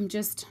it, but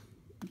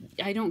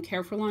I don't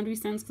care for laundry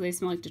scents because they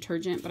smell like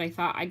detergent, but I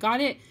thought I got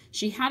it.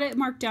 She had it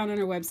marked down on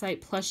her website,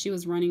 plus she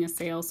was running a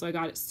sale, so I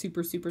got it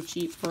super, super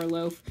cheap for a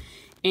loaf.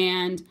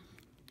 And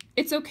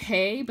it's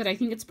okay, but I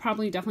think it's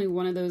probably definitely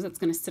one of those that's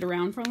going to sit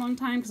around for a long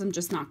time because I'm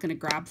just not going to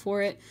grab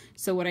for it.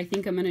 So what I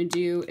think I'm going to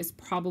do is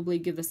probably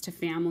give this to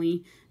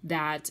family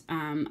that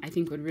I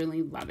think would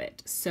really love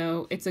it.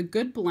 So it's a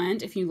good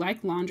blend. If you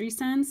like laundry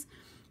scents,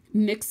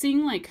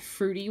 mixing like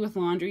fruity with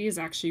laundry is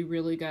actually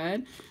really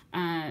good.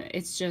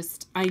 It's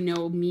just, I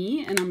know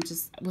me, and I'm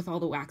just, with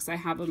all the wax I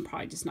have, I'm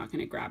probably just not going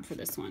to grab for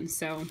this one.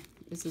 So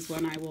this is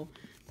one I will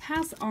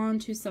pass on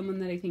to someone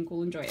that I think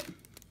will enjoy it.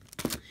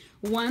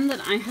 One that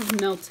I have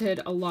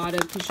melted a lot of,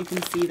 because you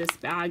can see this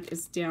bag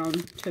is down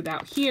to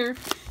about here,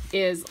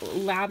 is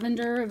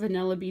Lavender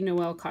Vanilla Bean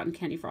Noel Cotton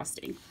Candy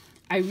Frosting.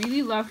 I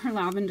really love her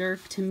lavender.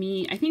 To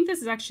me, I think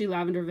this is actually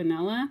lavender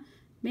vanilla.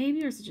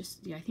 Maybe, or is it just,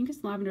 yeah, I think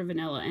it's lavender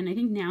vanilla. And I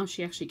think now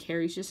she actually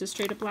carries just a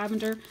straight up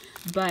lavender.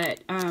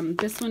 But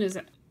this one is,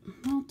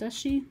 well, does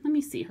she? Let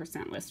me see her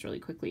scent list really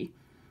quickly.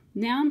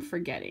 Now I'm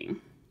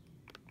forgetting.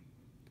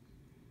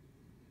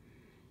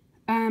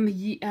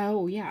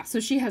 Oh yeah, so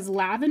she has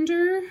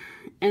lavender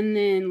and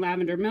then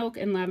lavender milk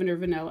and lavender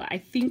vanilla. I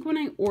think when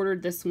I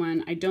ordered this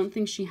one, I don't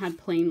think she had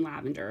plain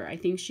lavender. I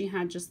think she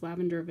had just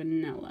lavender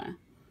vanilla.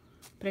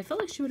 But I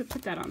felt like she would have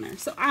put that on there.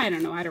 So I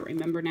don't know, I don't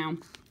remember now.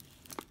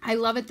 I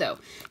love it though,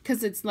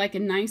 because it's like a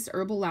nice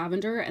herbal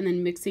lavender, and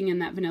then mixing in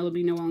that vanilla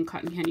bean oil and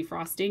cotton candy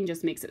frosting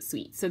just makes it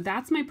sweet. So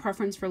that's my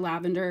preference for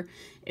lavender,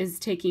 is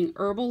taking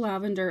herbal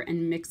lavender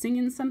and mixing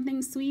in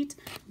something sweet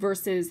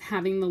versus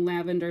having the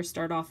lavender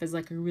start off as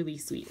like a really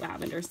sweet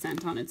lavender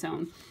scent on its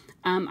own.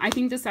 I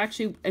think this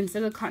actually,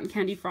 instead of cotton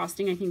candy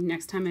frosting, I think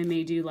next time I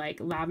may do like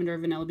lavender,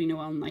 vanilla bean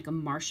oil, and like a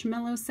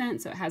marshmallow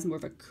scent, so it has more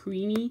of a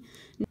creamy.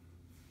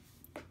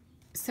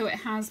 So it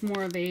has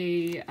more of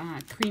a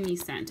creamy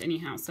scent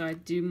anyhow. So I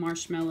do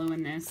marshmallow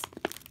in this.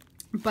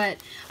 But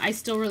I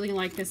still really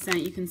like this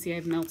scent. You can see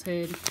I've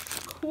melted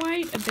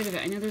quite a bit of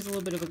it. I know there's a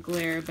little bit of a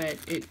glare, but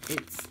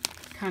it's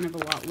kind of a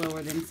lot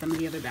lower than some of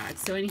the other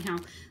bags. So anyhow,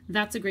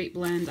 that's a great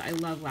blend. I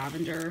love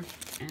lavender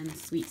and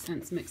sweet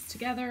scents mixed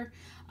together.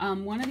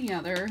 One of the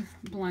other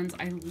blends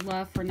I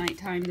love for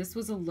nighttime, this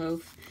was a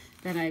loaf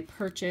that I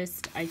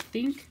purchased, I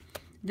think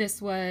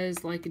this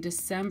was like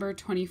December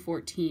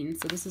 2014.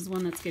 So this is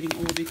one that's getting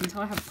old. You can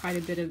tell I have quite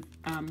a bit of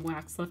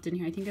wax left in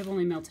here. I think I've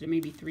only melted it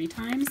maybe 3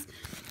 times.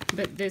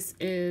 But this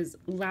is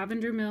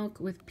lavender milk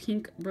with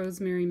pink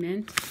rosemary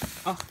mint.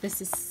 Oh,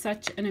 this is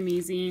such an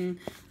amazing,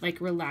 like,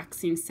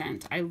 relaxing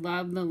scent. I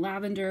love the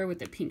lavender with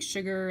the pink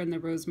sugar and the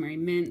rosemary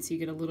mint, so you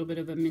get a little bit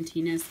of a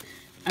mintiness.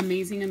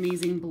 Amazing,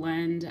 amazing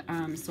blend.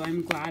 So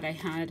I'm glad I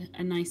had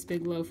a nice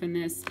big loaf in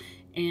this,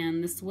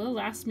 and this will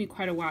last me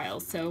quite a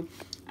while. So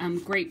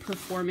great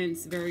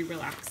performance, very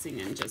relaxing,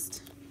 and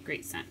just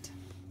great scent.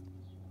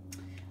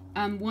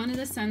 One of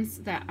the scents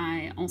that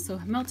I also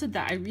have melted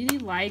that I really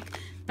like,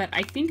 but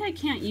I think I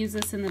can't use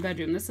this in the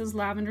bedroom. This is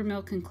lavender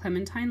milk and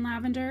clementine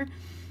lavender.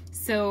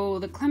 So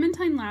the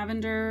clementine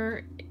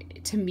lavender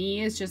to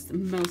me is just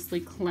mostly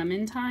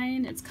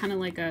clementine. It's kind of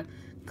like a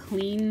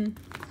clean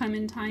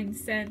clementine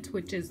scent,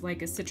 which is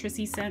like a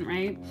citrusy scent,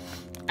 right?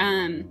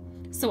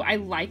 So I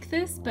like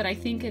this, but I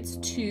think it's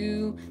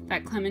too,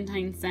 that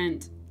clementine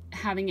scent,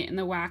 having it in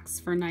the wax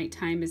for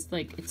nighttime is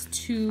like, it's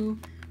too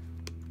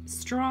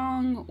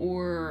strong,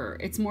 or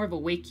it's more of a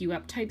wake you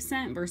up type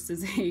scent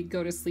versus a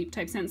go to sleep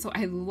type scent. So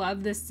I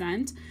love this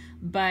scent,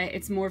 but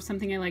it's more of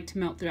something I like to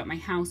melt throughout my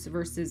house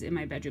versus in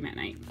my bedroom at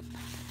night.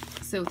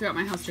 So throughout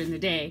my house during the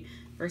day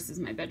versus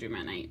my bedroom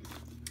at night.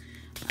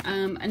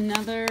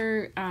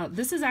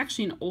 This is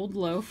actually an old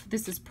loaf.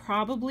 This is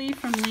probably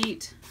from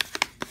late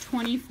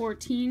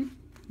 2014,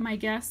 my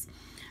guess.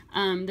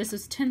 This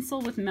is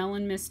Tinsel with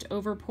Melon Mist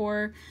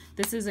Overpour.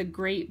 This is a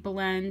great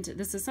blend.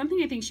 This is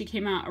something I think she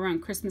came out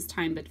around Christmas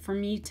time, but for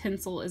me,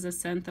 Tinsel is a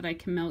scent that I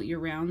can melt year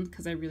round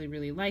because I really,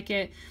 really like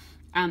it.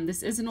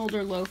 This is an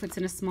older loaf. It's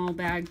in a small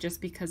bag just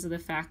because of the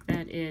fact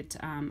that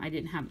I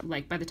didn't have,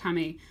 like, by the time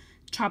I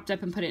chopped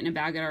up and put it in a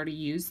bag, I'd already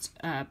used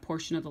a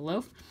portion of the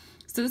loaf.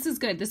 So this is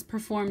good. This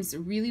performs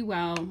really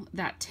well.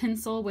 That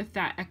tinsel with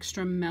that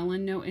extra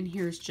melon note in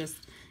here is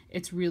just,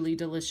 it's really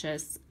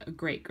delicious. A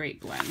great,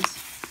 great blend.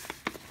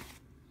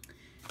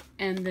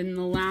 And then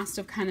the last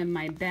of kind of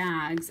my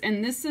bags,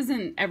 and this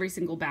isn't every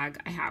single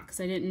bag I have because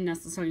I didn't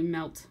necessarily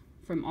melt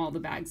from all the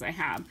bags I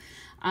have.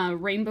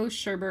 Rainbow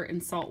Sherbet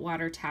and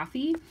Saltwater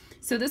Taffy.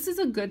 So this is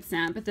a good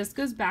scent, but this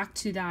goes back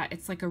to that.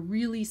 It's like a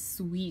really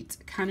sweet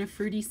kind of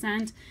fruity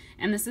scent.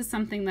 And this is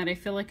something that I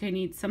feel like I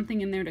need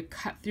something in there to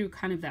cut through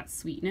kind of that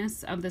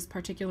sweetness of this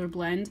particular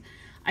blend.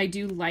 I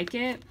do like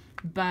it,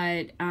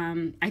 but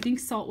I think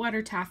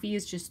Saltwater Taffy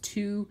is just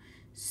too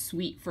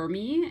sweet for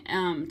me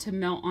to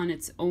melt on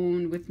its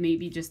own with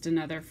maybe just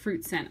another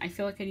fruit scent. I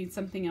feel like I need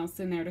something else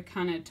in there to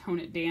kind of tone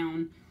it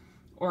down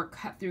or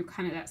cut through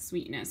kind of that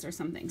sweetness or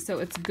something. So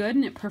it's good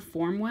and it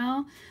performed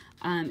well,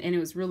 and it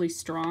was really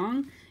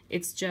strong.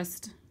 It's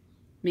just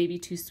maybe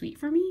too sweet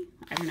for me.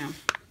 I don't know.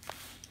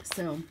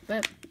 So,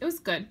 but it was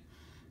good.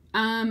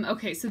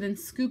 Okay, so then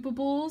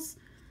scoopables.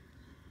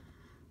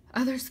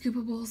 Other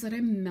scoopables that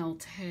I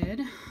melted.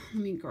 Let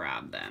me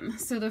grab them.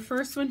 So the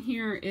first one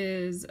here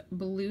is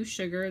Blue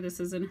Sugar.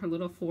 This is in her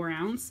little 4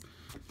 ounce.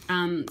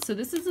 So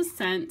this is a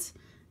scent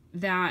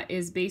that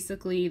is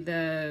basically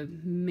the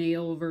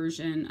male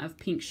version of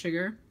pink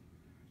sugar,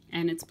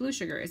 and it's blue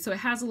sugar. So it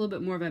has a little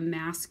bit more of a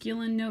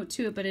masculine note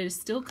to it, but it is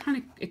still kind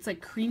of, it's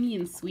like creamy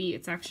and sweet.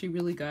 It's actually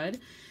really good.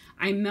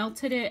 I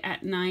melted it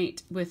at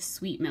night with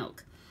sweet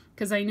milk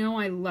because I know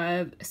I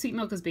love, sweet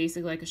milk is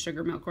basically like a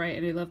sugar milk, right?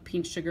 And I love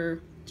pink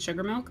sugar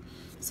milk.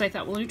 So I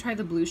thought, well, let me try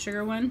the blue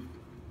sugar one.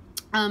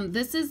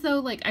 This is though,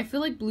 like, I feel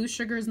like blue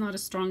sugar is not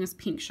as strong as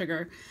pink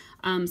sugar.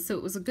 So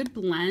it was a good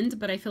blend,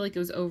 but I feel like it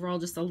was overall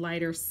just a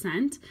lighter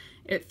scent.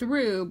 It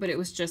threw, but it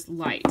was just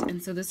light.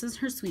 And so this is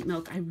her sweet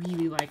milk. I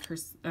really like her,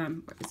 is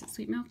it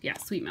sweet milk? Yeah,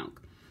 sweet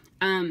milk.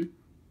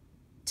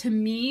 To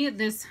me,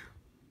 this,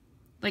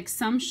 like,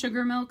 some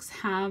sugar milks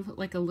have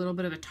like a little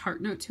bit of a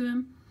tart note to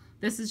them.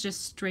 This is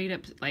just straight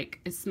up, like,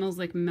 it smells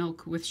like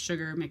milk with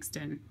sugar mixed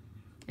in.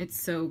 It's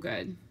so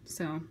good.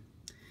 So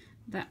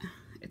that,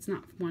 it's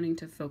not wanting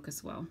to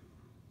focus well.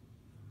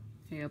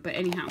 There you go. But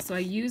anyhow, so I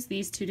use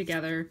these two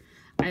together.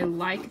 I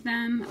like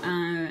them.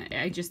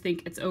 I just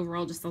think it's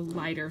overall just a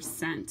lighter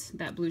scent.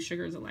 That blue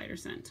sugar is a lighter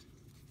scent.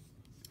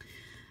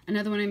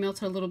 Another one I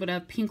melted a little bit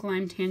of, Pink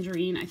Lime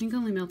Tangerine. I think I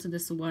only melted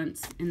this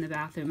once in the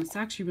bathroom. It's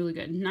actually really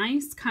good.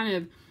 Nice kind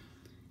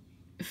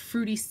of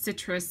fruity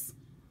citrus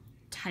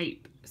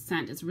type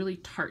scent. It's really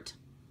tart.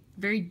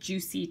 Very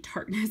juicy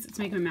tartness. It's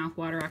making my mouth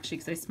water actually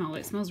because I smell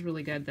it. It smells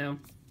really good though.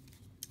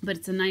 But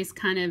it's a nice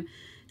kind of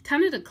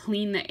to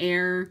clean the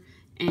air,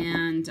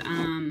 and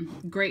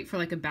great for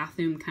like a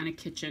bathroom kind of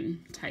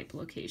kitchen type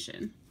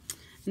location.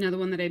 Another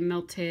one that I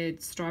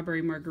melted,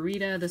 Strawberry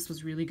Margarita. This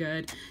was really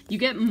good. You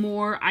get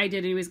more, I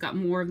did anyways, got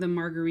more of the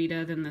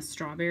margarita than the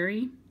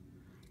strawberry.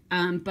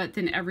 But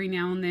then every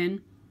now and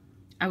then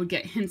I would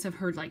get hints of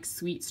her like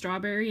sweet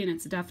strawberry, and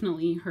it's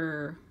definitely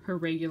her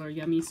regular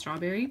yummy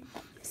strawberry.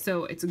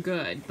 So it's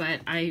good, but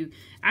I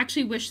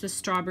actually wish the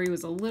strawberry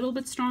was a little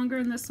bit stronger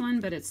in this one,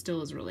 but it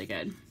still is really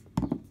good.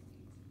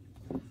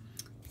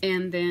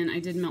 And then I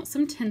did melt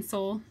some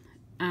tinsel.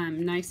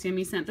 Nice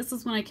yummy scent. This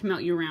is one I can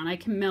melt year round. I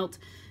can melt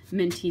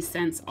minty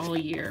scents all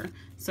year.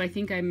 So I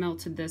think I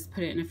melted this,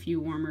 put it in a few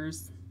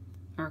warmers,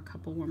 or a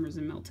couple warmers,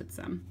 and melted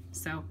some.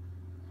 So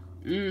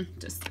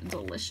just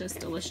delicious,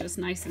 delicious,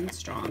 nice and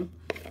strong.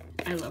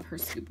 I love her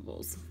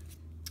scoopables.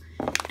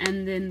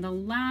 And then the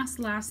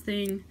last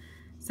thing,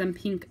 some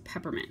pink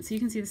peppermint. So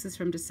you can see this is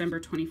from December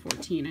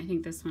 2014. I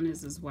think this one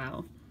is as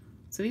well.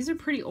 So these are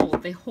pretty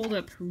old. They hold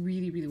up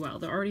really, really well.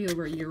 They're already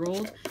over a year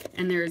old,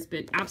 and there's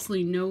been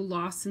absolutely no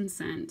loss in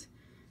scent.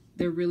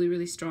 They're really,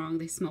 really strong.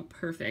 They smell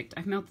perfect.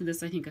 I've melted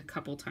this, I think, a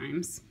couple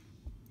times.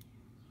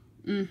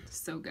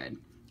 So good.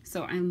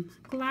 So I'm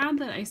glad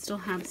that I still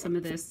have some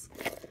of this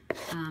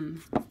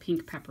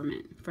pink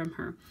peppermint from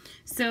her.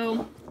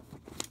 So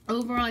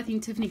overall, I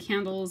think Tiffany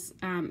Candles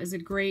is a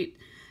great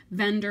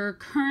vendor.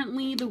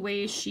 Currently, the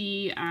way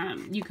she,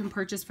 you can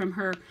purchase from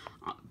her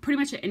pretty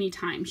much at any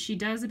time. She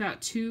does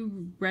about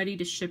 2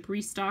 ready-to-ship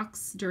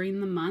restocks during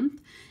the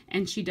month,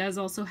 and she does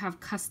also have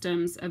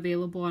customs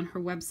available on her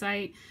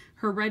website.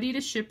 Her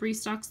ready-to-ship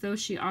restocks, though,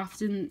 she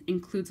often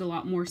includes a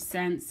lot more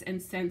scents,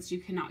 and scents you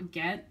cannot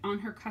get on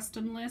her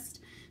custom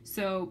list.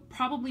 So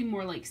probably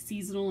more like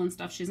seasonal and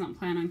stuff she doesn't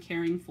plan on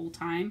carrying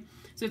full-time.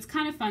 So it's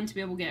kind of fun to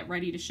be able to get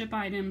ready-to-ship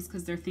items,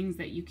 because they're things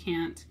that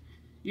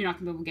you're not going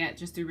to be able to get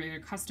just through regular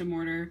custom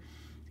order.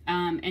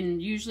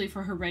 And usually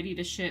for her ready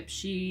to ship,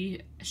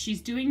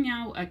 she's doing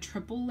now a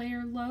triple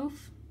layer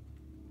loaf,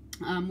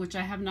 which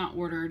I have not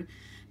ordered,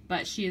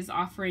 but she is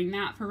offering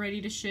that for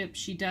ready to ship.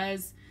 She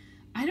does,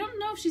 I don't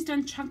know if she's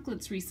done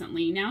chunklets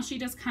recently. Now she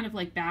does kind of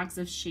like bags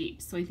of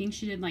shapes. So I think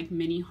she did like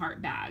mini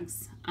heart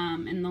bags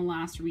in the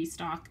last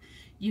restock.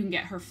 You can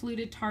get her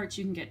fluted tarts,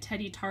 you can get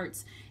teddy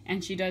tarts,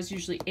 and she does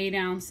usually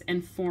 8-ounce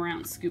and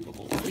 4-ounce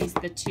scoopables. These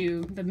are the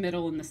two, the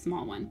middle and the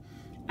small one.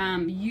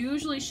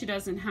 Usually she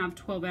doesn't have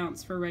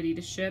 12-ounce for ready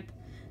to ship.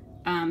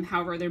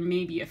 However, there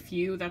may be a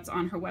few that's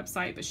on her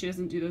website, but she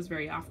doesn't do those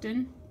very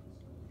often.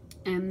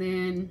 And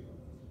then,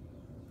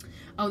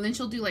 then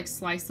she'll do like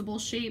sliceable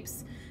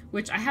shapes,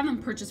 which I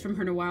haven't purchased from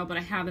her in a while, but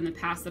I have in the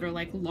past, that are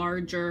like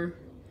larger,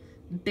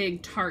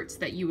 big tarts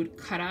that you would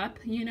cut up,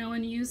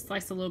 and use,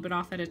 slice a little bit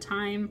off at a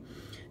time.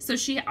 So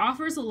she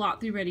offers a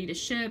lot through ready to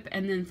ship.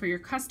 And then for your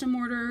custom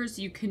orders,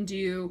 you can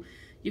do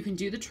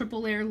the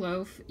triple layer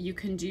loaf, you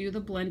can do the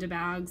blend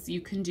bags, you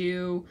can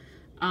do,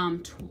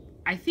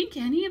 I think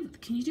can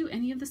you do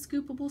any of the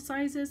scoopable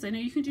sizes? I know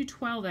you can do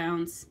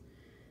 12-ounce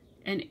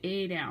and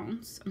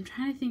 8-ounce. I'm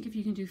trying to think if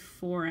you can do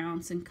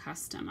 4-ounce in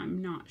custom.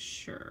 I'm not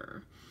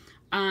sure.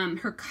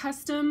 Her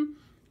custom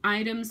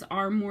items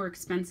are more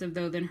expensive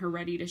though than her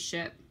ready to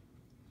ship.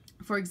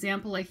 For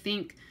example, I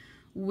think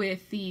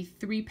with the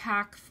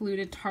 3-pack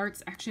fluted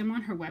tarts, actually I'm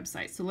on her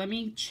website, so let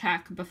me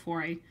check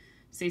before I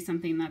say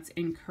something that's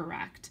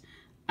incorrect.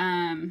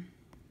 Let's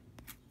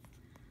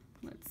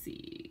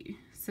see.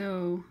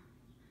 So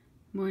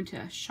I'm going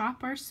to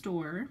shop our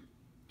store,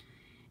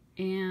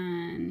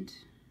 and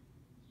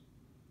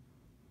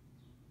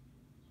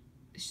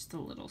it's just a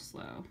little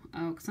slow.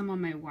 Oh, because I'm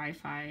on my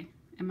Wi-Fi,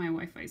 and my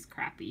Wi-Fi is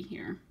crappy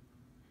here.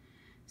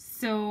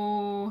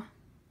 So,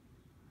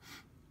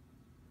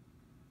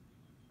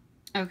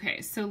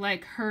 okay, so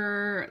like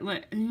her,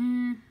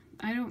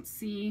 I don't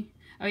see.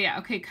 Oh yeah,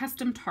 okay,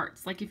 custom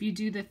tarts. Like if you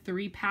do the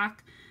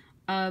 3-pack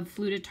of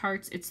fluted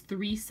tarts, it's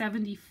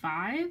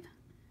 $3.75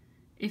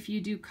 if you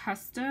do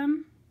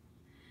custom.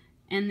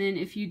 And then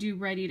if you do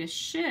ready to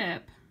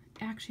ship,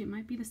 actually it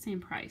might be the same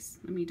price.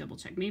 Let me double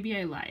check. Maybe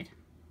I lied.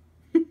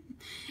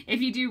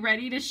 If you do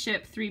ready to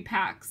ship 3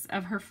 packs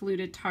of her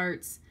fluted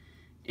tarts,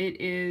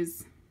 it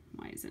is,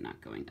 why is it not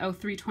going? Oh,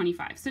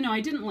 $3.25. So no, I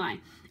didn't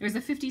lie. There's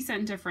a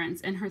 50-cent difference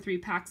in her 3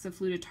 packs of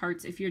fluted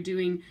tarts. If you're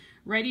doing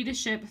ready to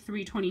ship,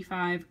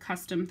 $3.25,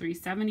 custom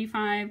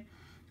 $3.75.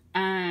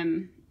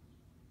 And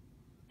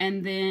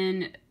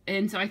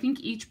so I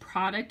think each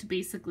product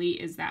basically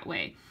is that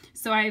way.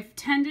 So I've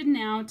tended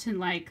now to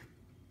like,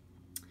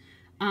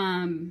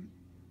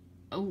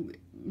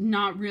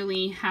 not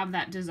really have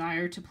that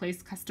desire to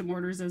place custom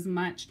orders as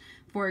much.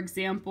 For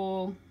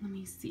example, let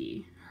me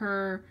see,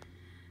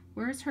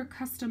 where's her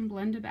custom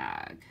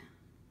blend-a-bag?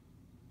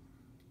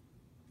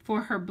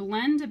 For her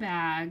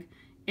blend-a-bag,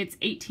 it's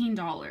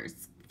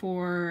 $18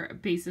 for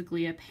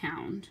basically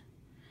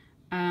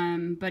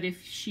 £1. But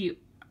if she,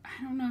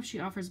 I don't know if she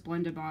offers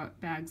blended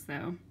bags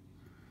though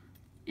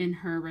in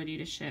her ready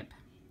to ship.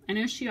 I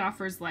know she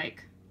offers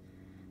like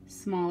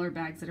smaller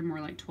bags that are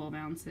more like 12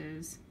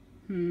 ounces.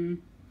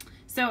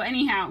 So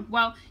anyhow,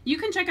 well, you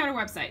can check out her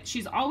website.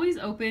 She's always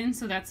open,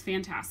 so that's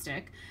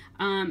fantastic.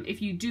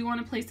 If you do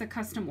want to place a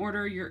custom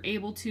order, you're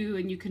able to,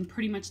 and you can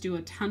pretty much do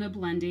a ton of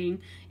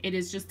blending. It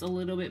is just a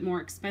little bit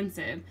more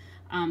expensive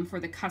for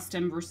the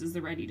custom versus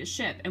the ready to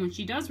ship. And when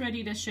she does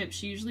ready to ship,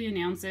 she usually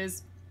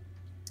announces,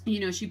 you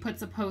know, she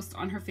puts a post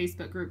on her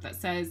Facebook group that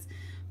says,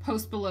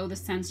 post below the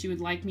scents you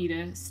would like me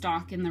to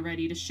stock in the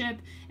ready to ship.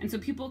 And so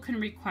people can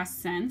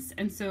request scents.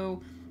 And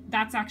so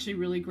that's actually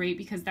really great,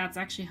 because that's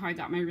actually how I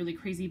got my really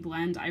crazy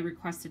blend. I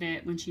requested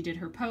it when she did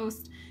her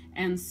post,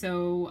 and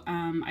so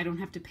I don't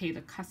have to pay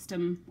the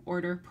custom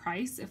order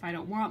price if I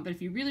don't want. But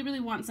if you really,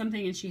 really want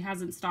something and she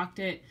hasn't stocked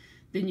it,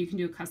 then you can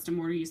do a custom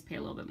order. You just pay a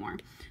little bit more.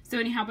 So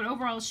anyhow, but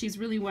overall, she's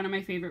really one of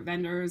my favorite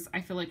vendors. I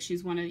feel like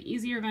she's one of the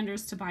easier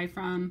vendors to buy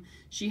from.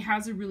 She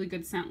has a really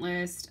good scent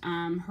list.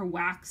 Her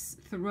wax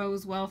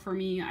throws well for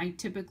me. I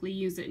typically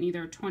use it in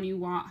either a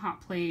 20-watt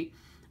hot plate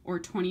or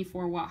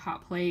 24-watt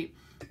hot plate,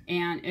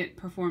 and it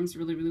performs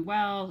really, really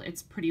well.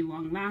 It's pretty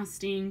long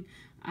lasting,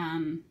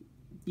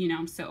 you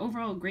know, so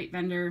overall, great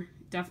vendor.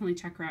 Definitely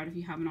check her out if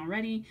you haven't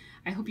already.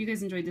 I hope you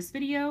guys enjoyed this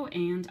video,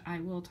 and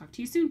I will talk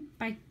to you soon.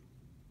 Bye.